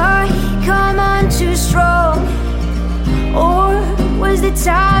 Did I come on too strong, or was the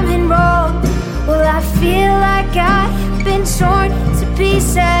timing wrong? Well, I feel like I've been torn to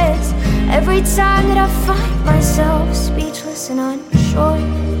pieces every time that I find myself speechless and unsure.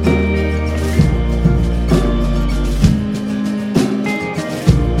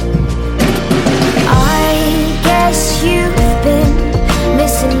 I guess you've been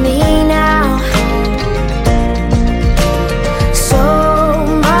missing me now. So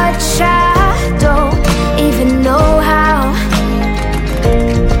much I don't even know how.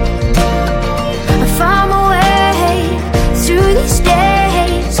 If I'm away through these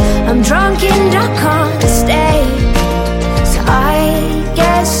days, I'm drunk and I can't stay. So I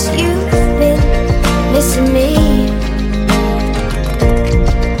guess you've been missing me.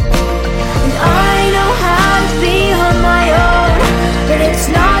 It's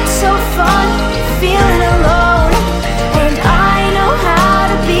not so fun feeling alone, and I know how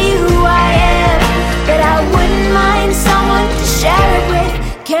to be who I am, but I wouldn't mind someone to share it with.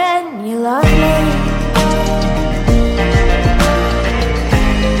 Can you love me?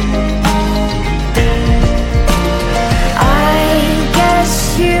 I guess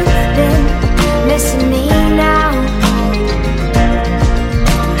you've been missing me now.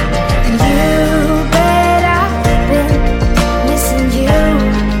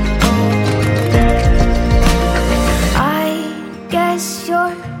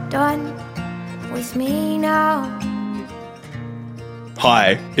 Me now.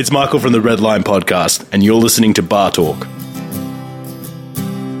 Hi, it's Michael from the Red Line Podcast, and you're listening to Bar Talk.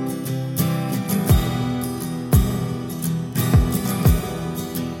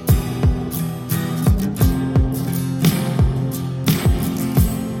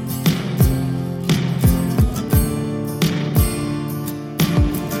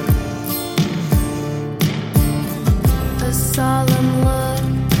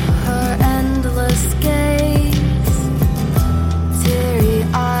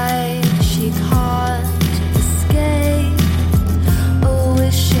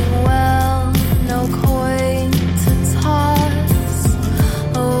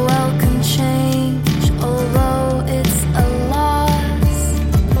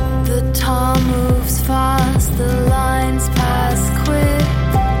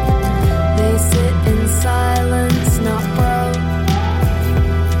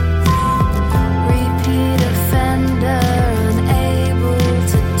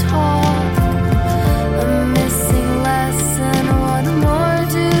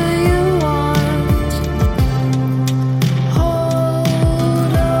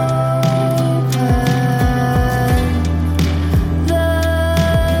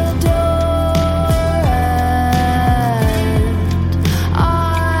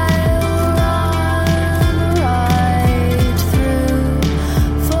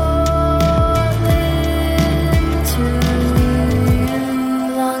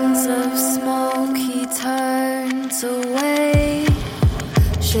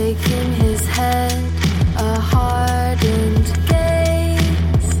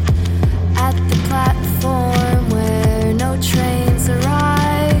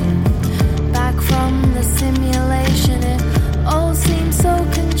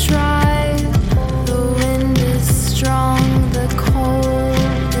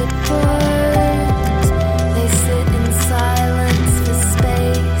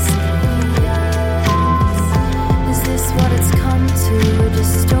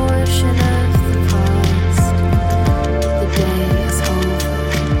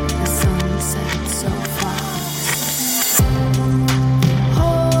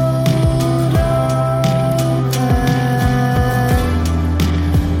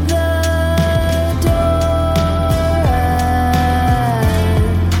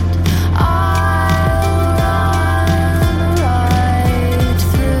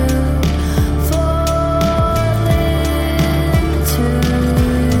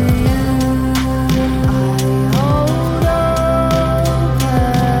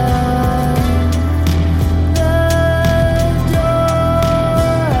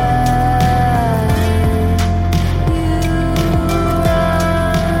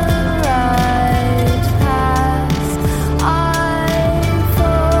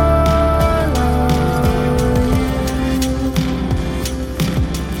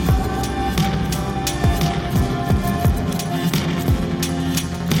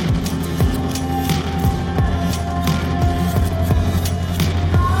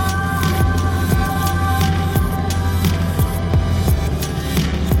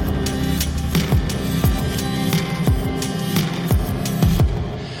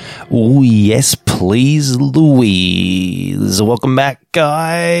 Oh, yes, please, Louise. Welcome back,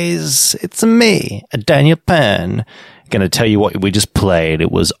 guys. It's me, Daniel Pan. Going to tell you what we just played.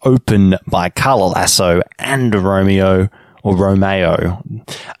 It was Open by Carla Lasso and Romeo.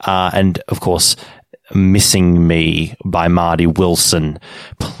 And, of course, Missing Me by Marty Wilson.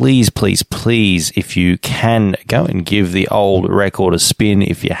 Please, please, please, if you can, go and give the old record a spin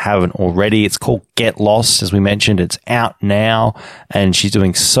if you haven't already. It's called Get Lost, as we mentioned. It's out now, and she's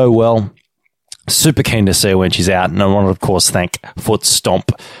doing so well. Super keen to see her when she's out. And I want to, of course, thank Foot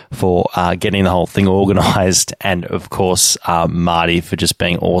Stomp for getting the whole thing organised. And, of course, Marty for just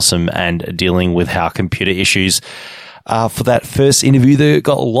being awesome and dealing with our computer issues. For that first interview that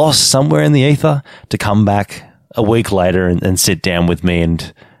got lost somewhere in the ether, to come back a week later and sit down with me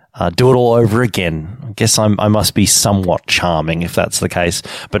and do it all over again. I guess I must be somewhat charming if that's the case.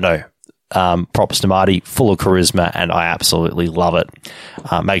 But no, props to Marty, full of charisma, and I absolutely love it.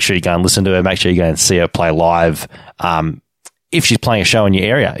 Make sure you go and listen to her. Make sure you go and see her play live if she's playing a show in your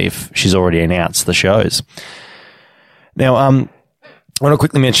area, if she's already announced the shows. Now, I want to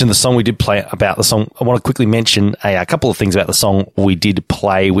quickly mention the song we did play about the song. I want to quickly mention a couple of things about the song we did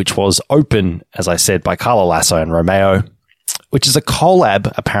play, which was Open, as I said, by Carla Lasso and Romeo, which is a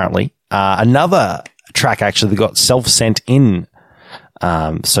collab, apparently. Another track, actually, that got self-sent in.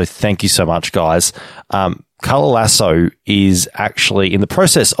 So thank you so much, guys. Carla Lasso is actually in the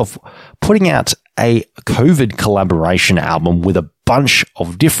process of putting out a COVID collaboration album with a bunch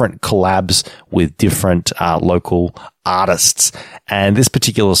of different collabs with different local artists, and this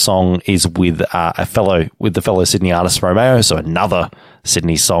particular song is with the fellow Sydney artist Romeo, so another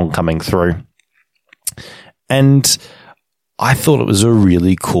Sydney song coming through. And I thought it was a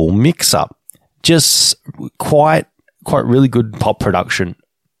really cool mix-up, just quite really good pop production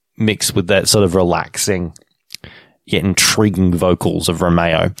mixed with that sort of relaxing yet intriguing vocals of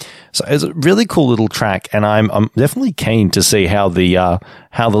Romeo. So it's a really cool little track, and I'm definitely keen to see how the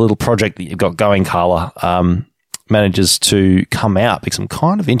little project that you've got going, Carla, manages to come out, because I'm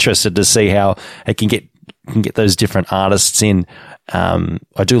kind of interested to see how it can get those different artists in.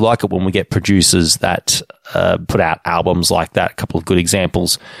 I do like it when we get producers that put out albums like that. A couple of good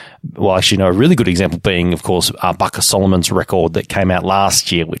examples. Well, actually, no, a really good example being, of course, Bucka Solomon's record that came out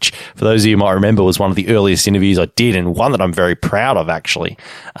last year, which, for those of you who might remember, was one of the earliest interviews I did, and one that I'm very proud of, actually,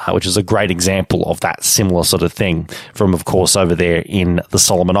 which is a great example of that similar sort of thing from, of course, over there in the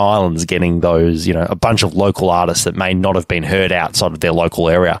Solomon Islands, getting those, a bunch of local artists that may not have been heard outside of their local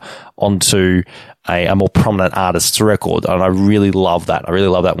area onto a more prominent artist's record. And I really love that. I really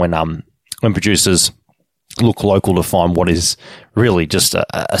love that when producers look local to find what is really just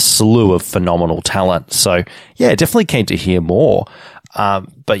a slew of phenomenal talent. So yeah, definitely keen to hear more.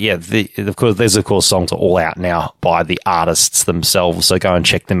 But yeah, there's of course songs are all out now by the artists themselves. So go and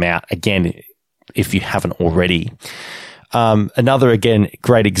check them out again if you haven't already. Another, again,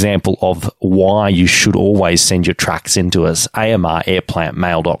 great example of why you should always send your tracks into us,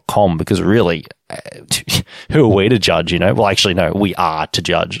 amr@airplantmail.com, because really, who are we to judge, Well, actually, no, we are to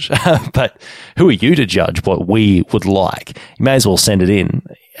judge. But who are you to judge what we would like? You may as well send it in.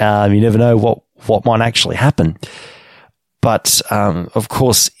 You never know what might actually happen. But, of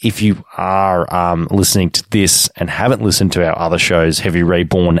course, if you are listening to this and haven't listened to our other shows, Heavy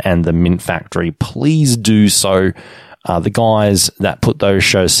Reborn and The Mint Factory, please do so. The guys that put those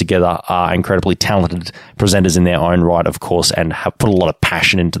shows together are incredibly talented presenters in their own right, of course, and have put a lot of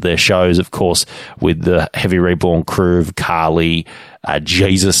passion into their shows, of course, with the Heavy Reborn crew of Carly,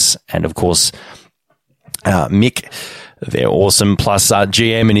 Jesus, and, of course, Mick. They're awesome. Plus,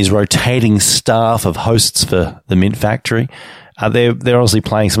 GM and his rotating staff of hosts for the Mint Factory. They're obviously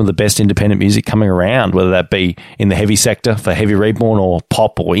playing some of the best independent music coming around, whether that be in the heavy sector for Heavy Reborn or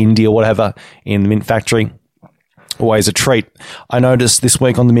pop or indie or whatever in the Mint Factory. Always a treat. I noticed this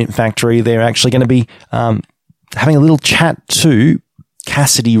week on the Mint Factory, they're actually going to be having a little chat to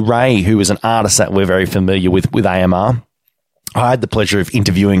Cassidy Ray, who is an artist that we're very familiar with AMR. I had the pleasure of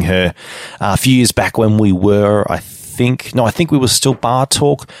interviewing her a few years back when we were, I think we were still Bar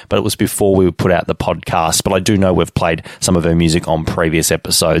Talk, but it was before we would put out the podcast. But I do know we've played some of her music on previous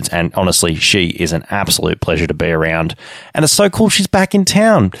episodes, and honestly, she is an absolute pleasure to be around. And it's so cool she's back in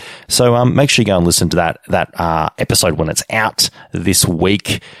town. So make sure you go and listen to that episode when it's out this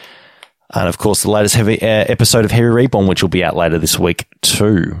week. And of course, the latest episode of Heavy Reborn, which will be out later this week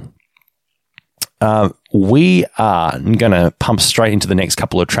too. We are going to pump straight into the next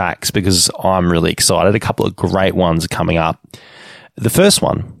couple of tracks because I'm really excited. A couple of great ones coming up. The first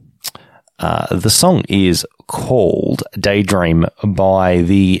one, the song is called Daydream by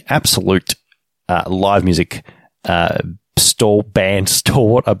the absolute live music band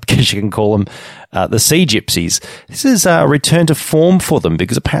stalwart, I guess you can call them, the Sea Gypsies. This is a return to form for them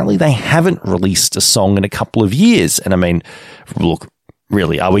because apparently they haven't released a song in a couple of years. And I mean, look,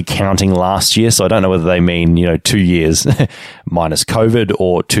 really, are we counting last year? So I don't know whether they mean, 2 years minus COVID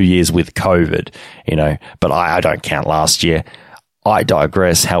or 2 years with COVID, but I don't count last year. I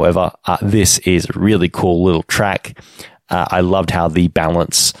digress. However, this is a really cool little track. I loved how the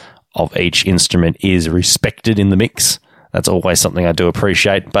balance of each instrument is respected in the mix. That's always something I do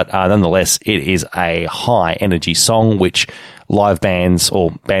appreciate. But nonetheless, it is a high energy song, which live bands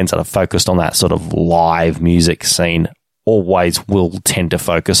or bands that are focused on that sort of live music scene always will tend to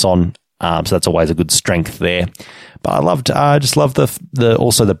focus on. So that's always a good strength there. But I just loved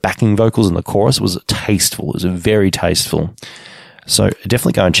also the backing vocals in the chorus. It was tasteful. It was very tasteful. So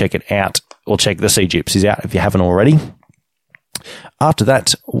definitely go and check it out, or check the Sea Gypsies out if you haven't already. After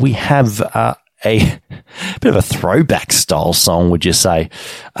that, we have a bit of a throwback style song, would you say?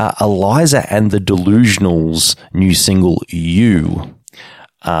 Eliza and the Delusionals' new single, You.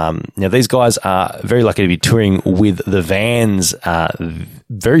 Now, these guys are very lucky to be touring with the Vans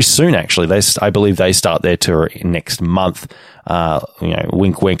very soon, actually. I believe they start their tour next month.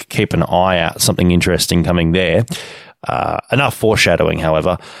 Wink, wink, keep an eye out. Something interesting coming there. Enough foreshadowing,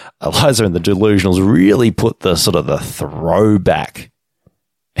 however. Eliza and the Delusionals really put the sort of the throwback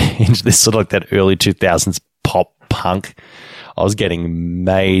into this sort of like that early 2000s pop punk. I was getting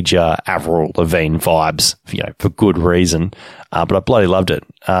major Avril Lavigne vibes, for good reason. But I bloody loved it.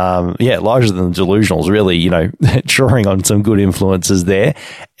 Eliza and the Delusionals really, drawing on some good influences there,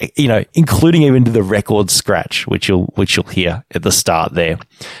 including even to the record scratch, which you'll hear at the start there.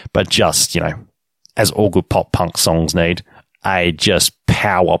 But just, as all good pop punk songs need, a just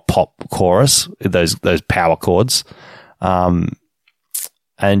power pop chorus, those power chords,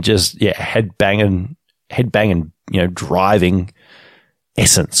 and just head banging, driving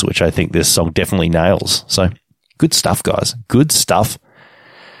essence, which I think this song definitely nails. So good stuff, guys. Good stuff.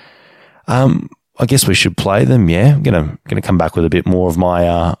 I guess we should play them. Yeah, I'm gonna come back with a bit more of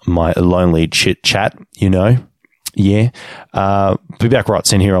my my lonely chit chat. Yeah. Be back right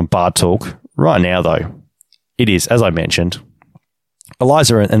soon here on Bar Talk. Right now, though, it is, as I mentioned,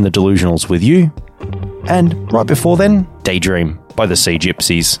 Eliza and the Delusionals with You. And right before then, Daydream by the Sea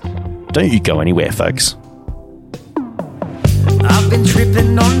Gypsies. Don't you go anywhere, folks. I've been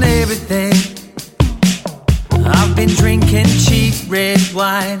tripping on everything. I've been drinking cheap red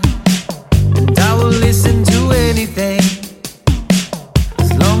wine. And I will listen to anything.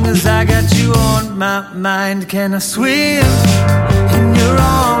 As long as I got you on my mind. Can I swim in your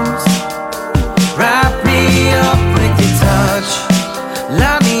arms? Wrap me up with your touch.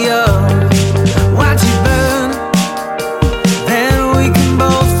 Light me up, watch you burn. Then we can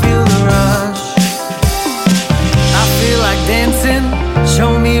both feel the rush. I feel like dancing,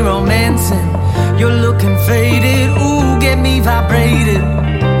 show me romancing. You're looking faded, ooh, get me vibrated.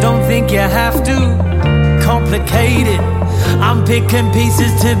 Don't think you have to complicate it. I'm picking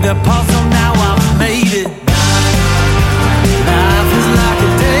pieces to the puzzle, now I've made it. Life is like a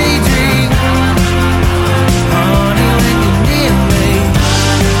daydream. Honey, when you're near me.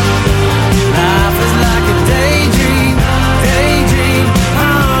 Life is like a daydream. Daydream.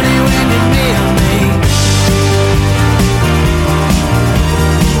 Honey, when you're near me.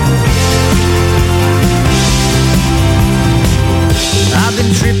 I've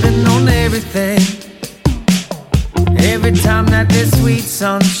been tripping on everything. Every time that there's sweet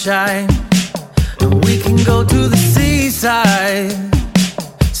sunshine, and we can go to the seaside.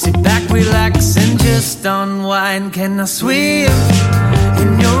 Sit back, relax, and just unwind. Can I swim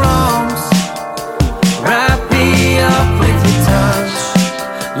in your arms? Wrap me up with your touch.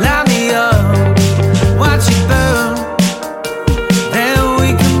 Light me up, watch you burn. Then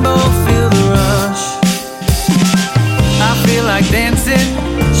we can both feel the rush. I feel like dancing,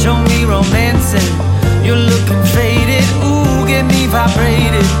 show me romancing. You're looking faded, ooh, get me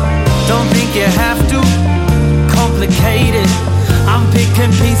vibrated. Don't think you have to complicate it. I'm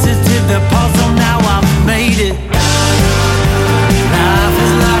picking pieces to the puzzle, now I've made it. Life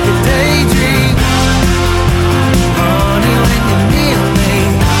is like a daydream. Honey, when you're near me.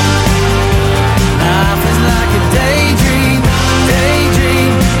 Life is like a daydream.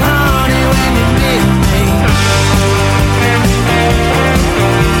 Daydream. Honey, when you're near me.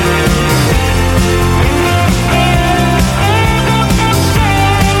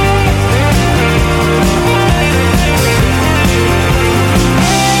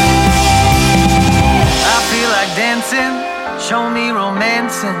 Show me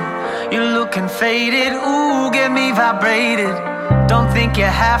romancing. You're looking faded, ooh, get me vibrated. Don't think you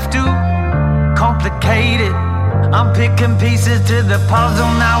have to complicate it. I'm picking pieces to the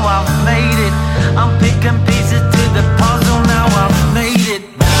puzzle, now I've made it. I'm picking pieces to the puzzle, now I've made it.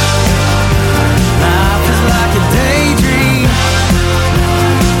 Life is like a daydream,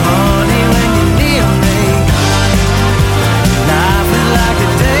 honey, when you're near me. Life is like a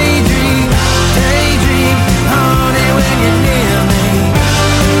daydream, daydream, honey, when you're near me.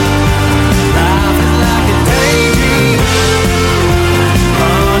 Life is like a daydream,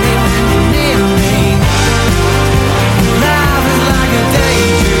 honey, when you're near me. Life is like a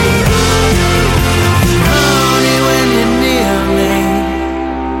daydream, honey, when you're near me.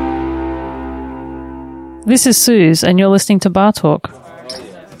 This is Suze, and you're listening to Bar Talk.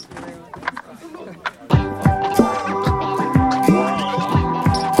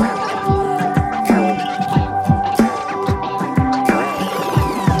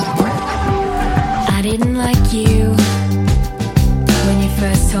 I didn't like you when you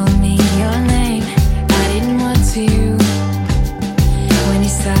first told me your name. I didn't want to when you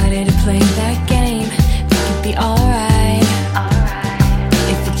started to play that game. Think it'd be alright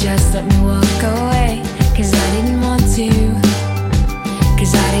if you just let me walk away. 'Cause I didn't want to,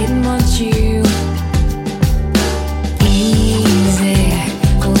 'cause I didn't want you. Easy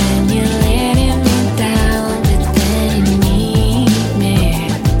when you're letting me down, but then you need me.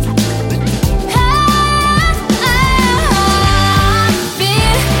 I've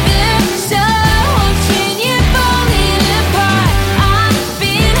been there, so watching you falling apart. I've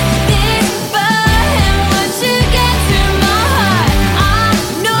been this far, and once you get to my heart, I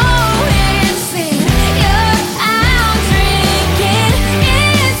know it's in. You're out drinking.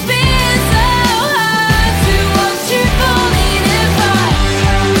 It's been so hard to watch you falling apart.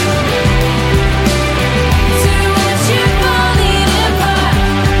 To watch you falling apart.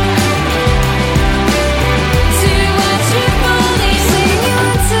 To watch you falling. Say you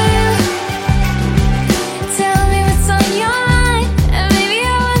want to tell me what's on your mind, and maybe I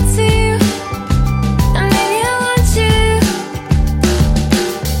want to, and maybe I want you.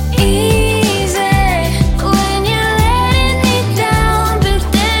 Easy when you're letting me down, but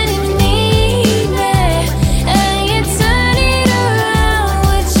then you need me, and you turn it around,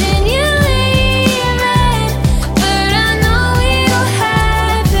 watching you leave me. But I know it'll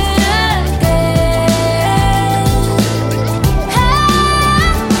happen again.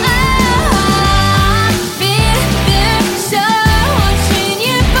 I've been there, so watching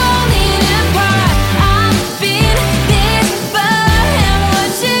you falling apart. I've been this far, and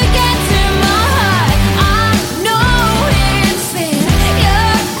once you get to my heart, I know it's in.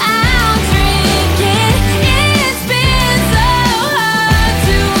 You're out drinking. It's been so hard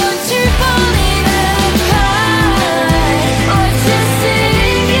to watch you falling apart. Watch you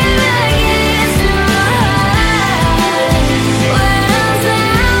sinking against my heart. When I'm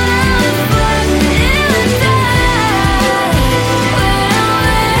down, I'm floating in the dark. When I'm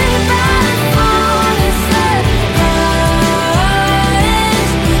wet by the phone, it's like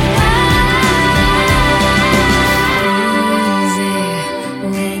easy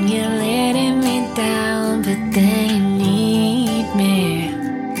when you're letting me down, but then you need me.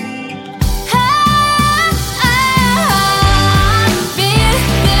 I've been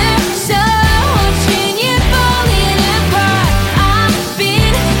there, so watching you falling apart. I've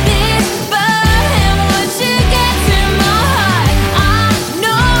been this far, and once you get to my heart, I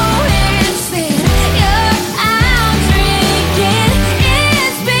know it's in. You're out drinking.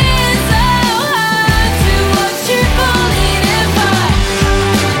 It's been so hard to watch you falling apart.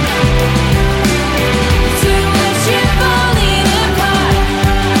 To watch you falling apart.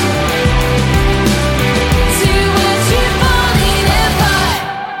 To watch you falling apart.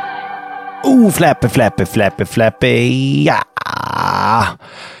 Ooh, flappy, flappy, flappy, flappy. Yeah.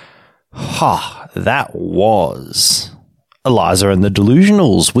 Ha, that was Eliza and the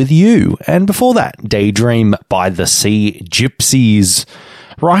Delusionals with You. And before that, Daydream by the Sea Gypsies.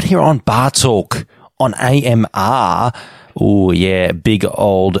 Right here on Bar Talk on AMR. Oh, yeah, big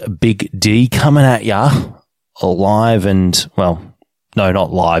old Big D coming at ya. Live and, well, no,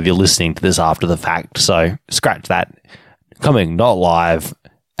 not live. You're listening to this after the fact. So scratch that. Coming not live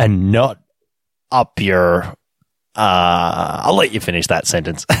and not up your I'll let you finish that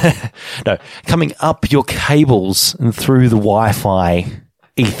sentence. No, coming up your cables and through the Wi-Fi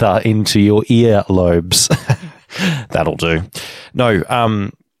ether into your ear lobes. That'll do.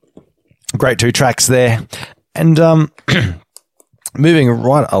 No, great two tracks there. And moving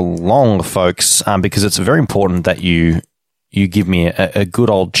right along, folks, because it's very important that you give me a good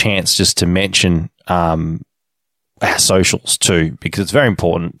old chance just to mention our socials too, because it's very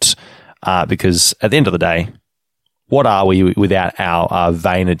important, because at the end of the day, what are we without our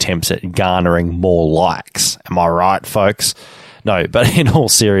vain attempts at garnering more likes? Am I right, folks? No, but in all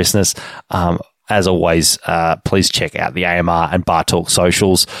seriousness, as always, please check out the AMR and Bar Talk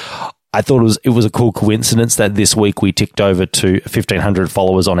socials. I thought it was a cool coincidence that this week we ticked over to 1,500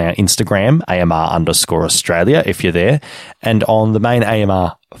 followers on our Instagram, AMR_Australia, if you're there. And on the main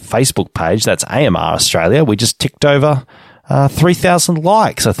AMR Facebook page, that's AMR Australia, we just ticked over 3,000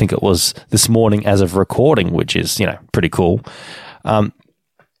 likes, I think it was this morning as of recording, which is, pretty cool.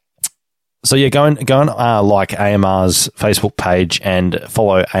 So yeah, go and like AMR's Facebook page and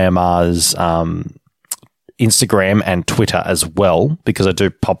follow AMR's Instagram and Twitter as well, because I do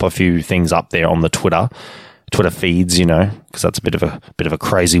pop a few things up there on the Twitter feeds, because that's a bit of a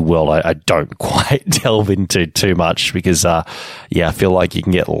crazy world. I don't quite delve into too much because, I feel like you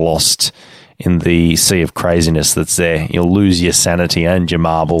can get lost in the sea of craziness that's there. You'll lose your sanity and your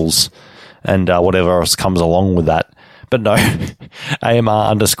marbles and whatever else comes along with that. But no,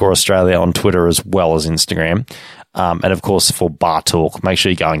 AMR_Australia on Twitter as well as Instagram. And of course, for Bar Talk, make sure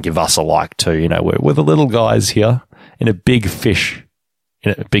you go and give us a like too. We're the little guys here in a big fish,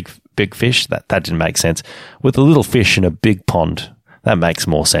 big fish. That didn't make sense. With a little fish in a big pond. That makes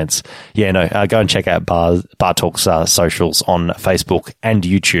more sense. Yeah, no, go and check out Bar Talk's socials on Facebook and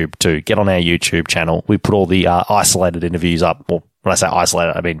YouTube too. Get on our YouTube channel. We put all the isolated interviews up. Well, when I say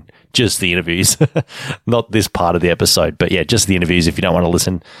isolated, I mean just the interviews, not this part of the episode, but yeah, just the interviews if you don't want to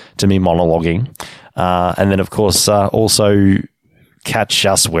listen to me monologuing. And then, of course, also catch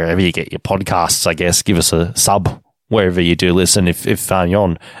us wherever you get your podcasts, I guess. Give us a sub wherever you do listen. If you're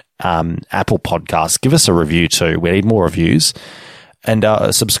on Apple Podcasts, give us a review too. We need more reviews. And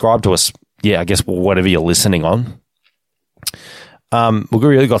subscribe to us, I guess whatever you're listening on. We've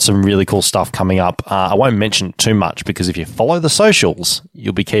really got some really cool stuff coming up. I won't mention too much because if you follow the socials,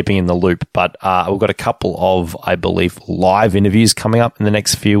 you'll be keeping in the loop. But we've got a couple of, I believe, live interviews coming up in the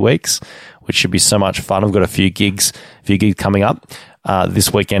next few weeks, which should be so much fun. I've got a few gigs coming up.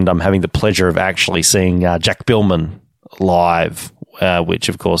 This weekend, I'm having the pleasure of actually seeing Jack Billman live, which,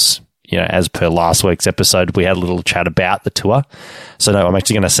 of course, as per last week's episode, we had a little chat about the tour. So no, I'm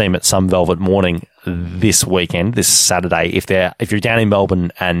actually going to see him at Some Velvet Morning this weekend, this Saturday. If you're down in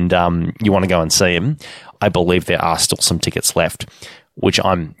Melbourne and you want to go and see him, I believe there are still some tickets left, which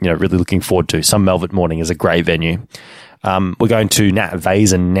I'm really looking forward to. Some Velvet Morning is a great venue. We're going to Nat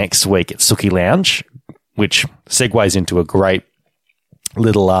Vaser next week at Suki Lounge, which segues into a great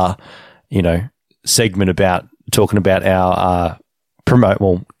little segment about talking about our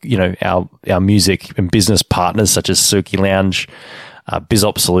our music and business partners such as Suki Lounge,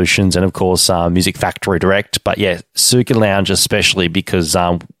 BizOp Solutions, and of course Music Factory Direct. But yeah, Suki Lounge especially because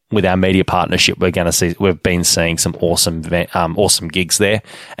with our media partnership, we've been seeing some awesome gigs there,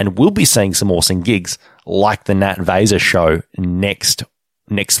 and we'll be seeing some awesome gigs like the Nat Vaser show next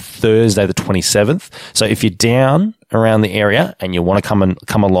Thursday, the 27th. So if you're down around the area and you want to come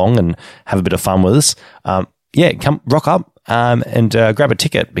along and have a bit of fun with us, come rock up. And grab a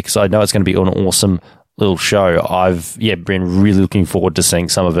ticket because I know it's going to be an awesome little show. I've been really looking forward to seeing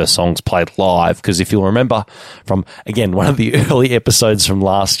some of her songs played live because if you'll remember from, again, one of the early episodes from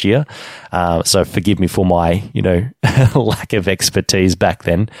last year, so forgive me for my, lack of expertise back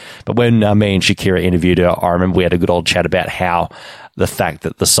then, but when me and Shakira interviewed her, I remember we had a good old chat about how the fact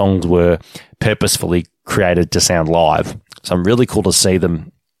that the songs were purposefully created to sound live. So I'm really cool to see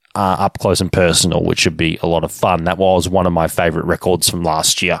them up close and personal, which should be a lot of fun. That was one of my favourite records from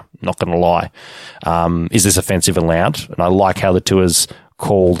last year, not going to lie. Is This Offensive and Loud? And I like how the tour's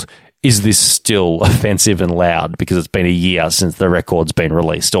called Is This Still Offensive and Loud? Because it's been a year since the record's been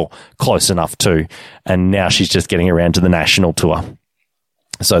released, or close enough to. And now she's just getting around to the national tour.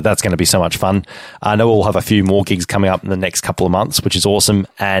 So that's going to be so much fun. I know we'll have a few more gigs coming up in the next couple of months, which is awesome.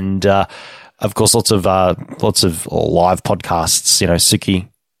 And, of course, lots of live podcasts,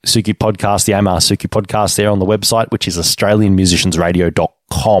 Suki podcast, the AMR Suki podcast there on the website, which is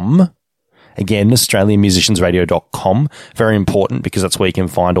AustralianMusiciansRadio.com. Again, AustralianMusiciansRadio.com. Very important because that's where you can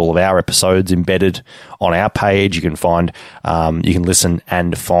find all of our episodes embedded on our page. You can find, you can listen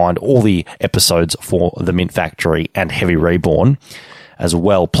and find all the episodes for The Mint Factory and Heavy Reborn as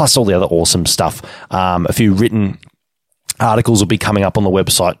well, plus all the other awesome stuff. A few written articles will be coming up on the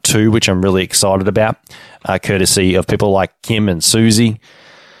website too, which I'm really excited about, courtesy of people like Kim and Susie.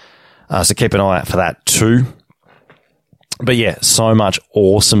 So keep an eye out for that too. But yeah, so much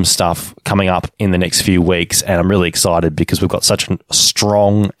awesome stuff coming up in the next few weeks. And I'm really excited because we've got such a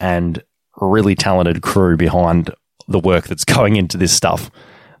strong and really talented crew behind the work that's going into this stuff.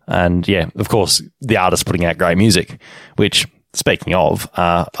 And yeah, of course, the artists putting out great music, which speaking of,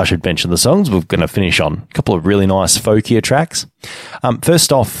 I should mention the songs. We're going to finish on a couple of really nice folkier tracks.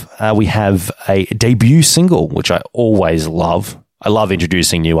 First off, we have a debut single, which I always love. I love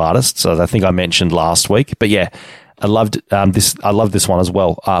introducing new artists, as I think I mentioned last week. But yeah, I loved this. I love this one as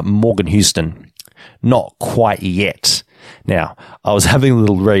well. Morgan Houston, Not Quite Yet. Now, I was having a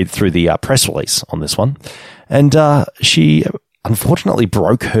little read through the press release on this one, and she unfortunately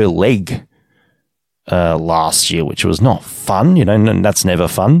broke her leg last year, which was not fun. You know, and that's never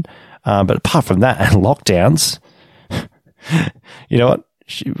fun. But apart from that and lockdowns, you know what?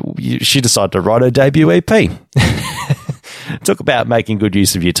 She decided to write her debut EP. Talk about making good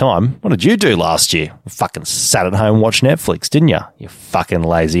use of your time. What did you do last year? Fucking sat at home and watched Netflix, didn't you? You fucking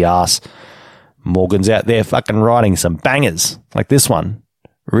lazy ass. Morgan's out there fucking writing some bangers like this one.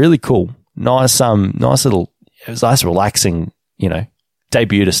 Really cool. Nice little, it was nice, relaxing, you know,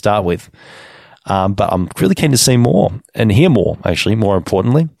 debut to start with. But I'm really keen to see more and hear more, actually, more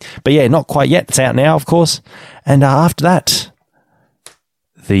importantly. But yeah, Not Quite Yet. It's out now, of course. And after that,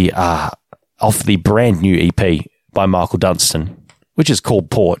 off the brand new EP by Michael Dunstan, which is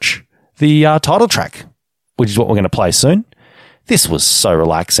called Porch, the title track, which is what we're going to play soon. This was so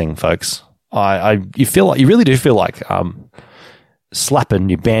relaxing, folks. You really do feel like slapping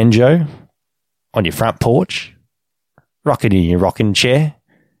your banjo on your front porch, rocking in your rocking chair.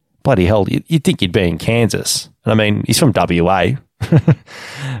 Bloody hell, you'd think you'd be in Kansas. And I mean, he's from WA.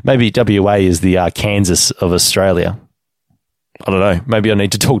 Maybe WA is the Kansas of Australia. I don't know. Maybe I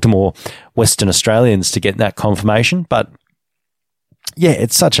need to talk to more Western Australians to get that confirmation. But yeah,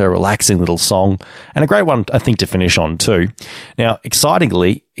 it's such a relaxing little song and a great one, I think, to finish on too. Now,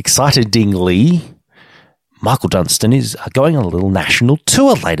 excitedly, Michael Dunstan is going on a little national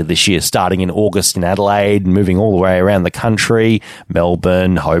tour later this year, starting in August in Adelaide, moving all the way around the country,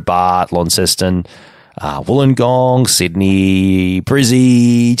 Melbourne, Hobart, Launceston, Wollongong, Sydney,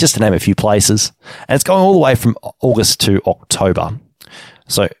 Brizzy, just to name a few places. And it's going all the way from August to October.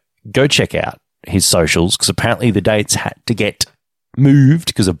 So go check out his socials, because apparently the dates had to get moved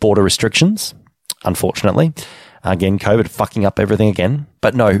because of border restrictions, unfortunately. Again, COVID fucking up everything again.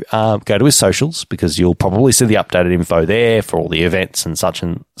 But no, go to his socials, because you'll probably see the updated info there for all the events and such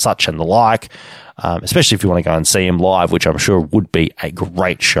and the like, especially if you want to go and see him live, which I'm sure would be a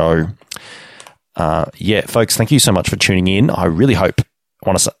great show. Yeah, folks, thank you so much for tuning in. I really hope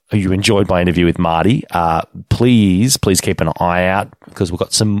you enjoyed my interview with Marty. Please keep an eye out, because we've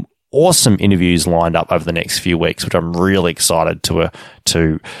got some awesome interviews lined up over the next few weeks, which I'm really excited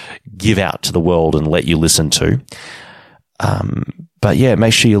to give out to the world and let you listen to. But yeah,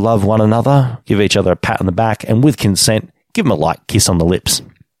 make sure you love one another, give each other a pat on the back, and with consent, give them a light kiss on the lips.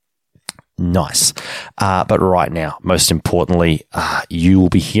 Nice. But right now, most importantly, you will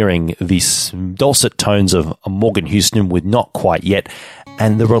be hearing these dulcet tones of Morgan Houston with Not Quite Yet,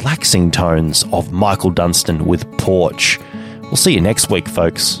 and the relaxing tones of Michael Dunstan with Porch. We'll see you next week,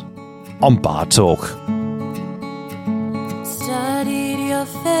 folks, on Bar Talk. Studied your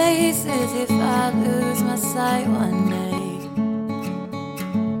face as if I'd lose my sight one day.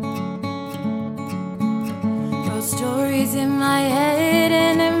 Wrote stories in my head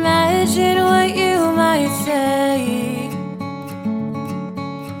and imagine what you might say.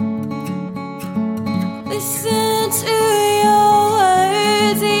 Listen to your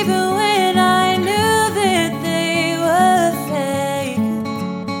words even when I knew that they were fake.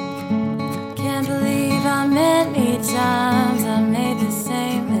 Can't believe how many times I made the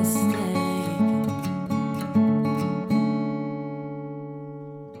same mistake.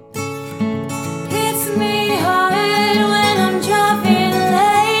 Hits me hard when I'm dropping love.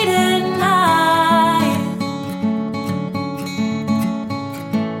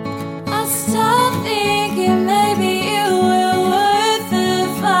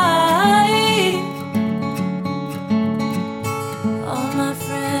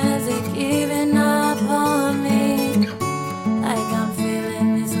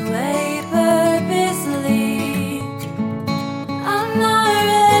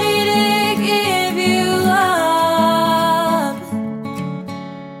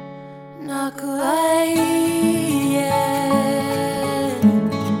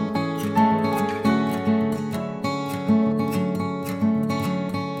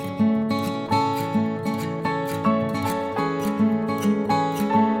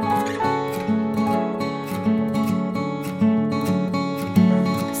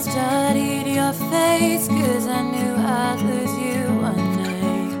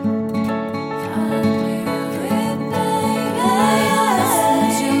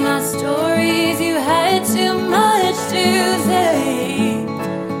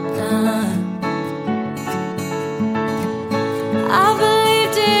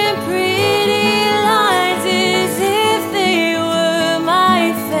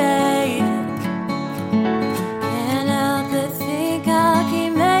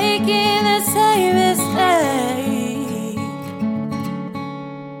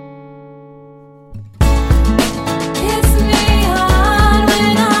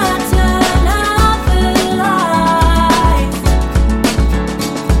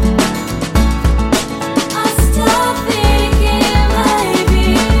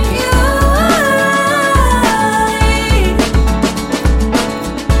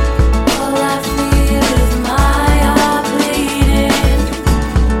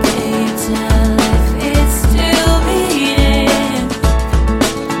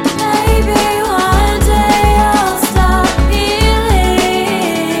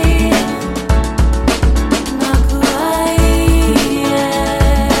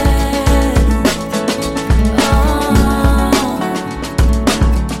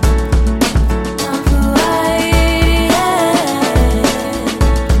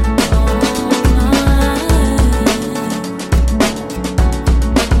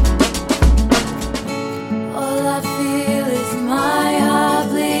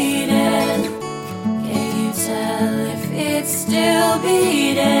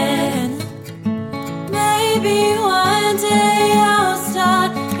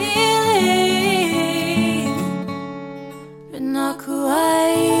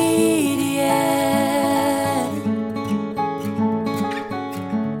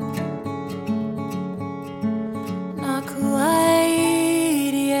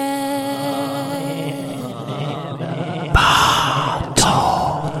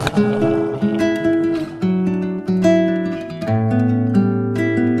 When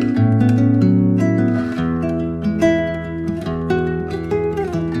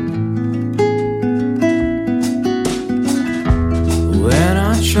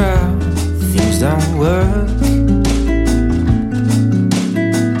I try, things don't work.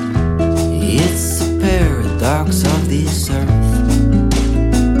 It's the paradox of this earth.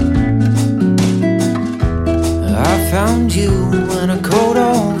 I found you when I called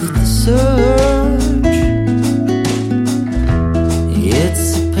off the search.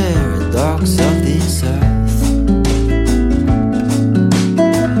 It's the paradox of this earth.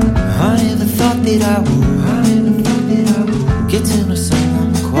 I never thought that I would get to know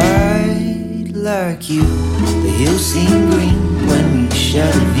someone quite like you. The hills seem green when we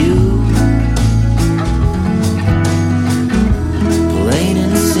share the view. Plain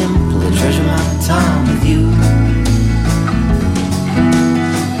and simple, I treasure my time with you.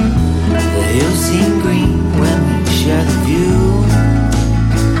 The hills seem green when we share the view.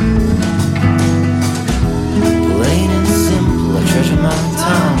 Plain and simple, I treasure my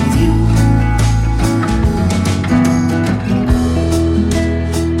time with you.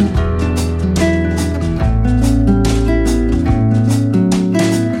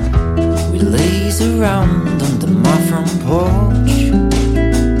 Around under my front porch,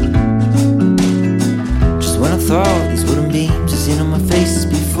 just when I thought these wooden beams had seen on my face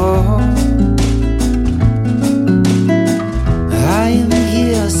before. I am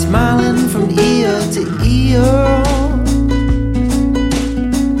here smiling from ear to ear.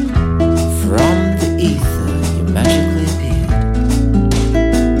 From the ether you magically appeared.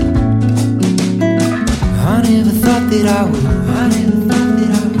 I never thought that I would.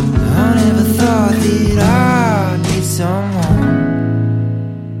 I never thought that I'd need someone,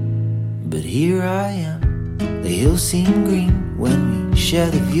 but here I am. The hills seem green when we share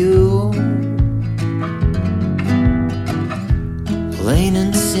the view. Plain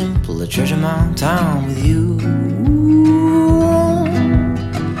and simple, I treasure my time with you.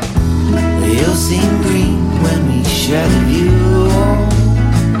 The hills seem green when we share the view.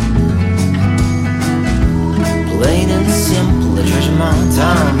 Plain and simple, I treasure my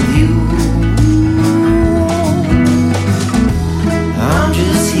time with you. I'm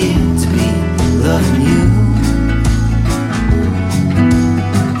just here to be loving you.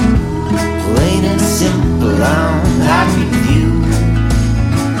 Plain and simple, I'm happy with you.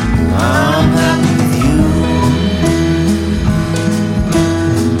 I'm happy with you.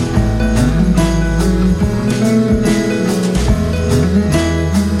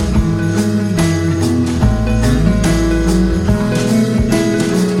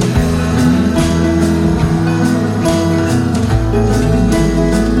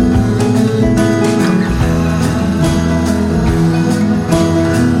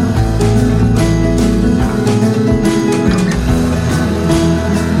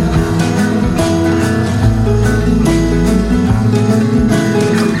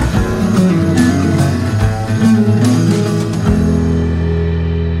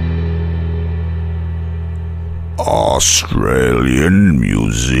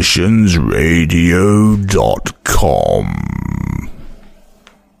 AustralianMusiciansRadio.com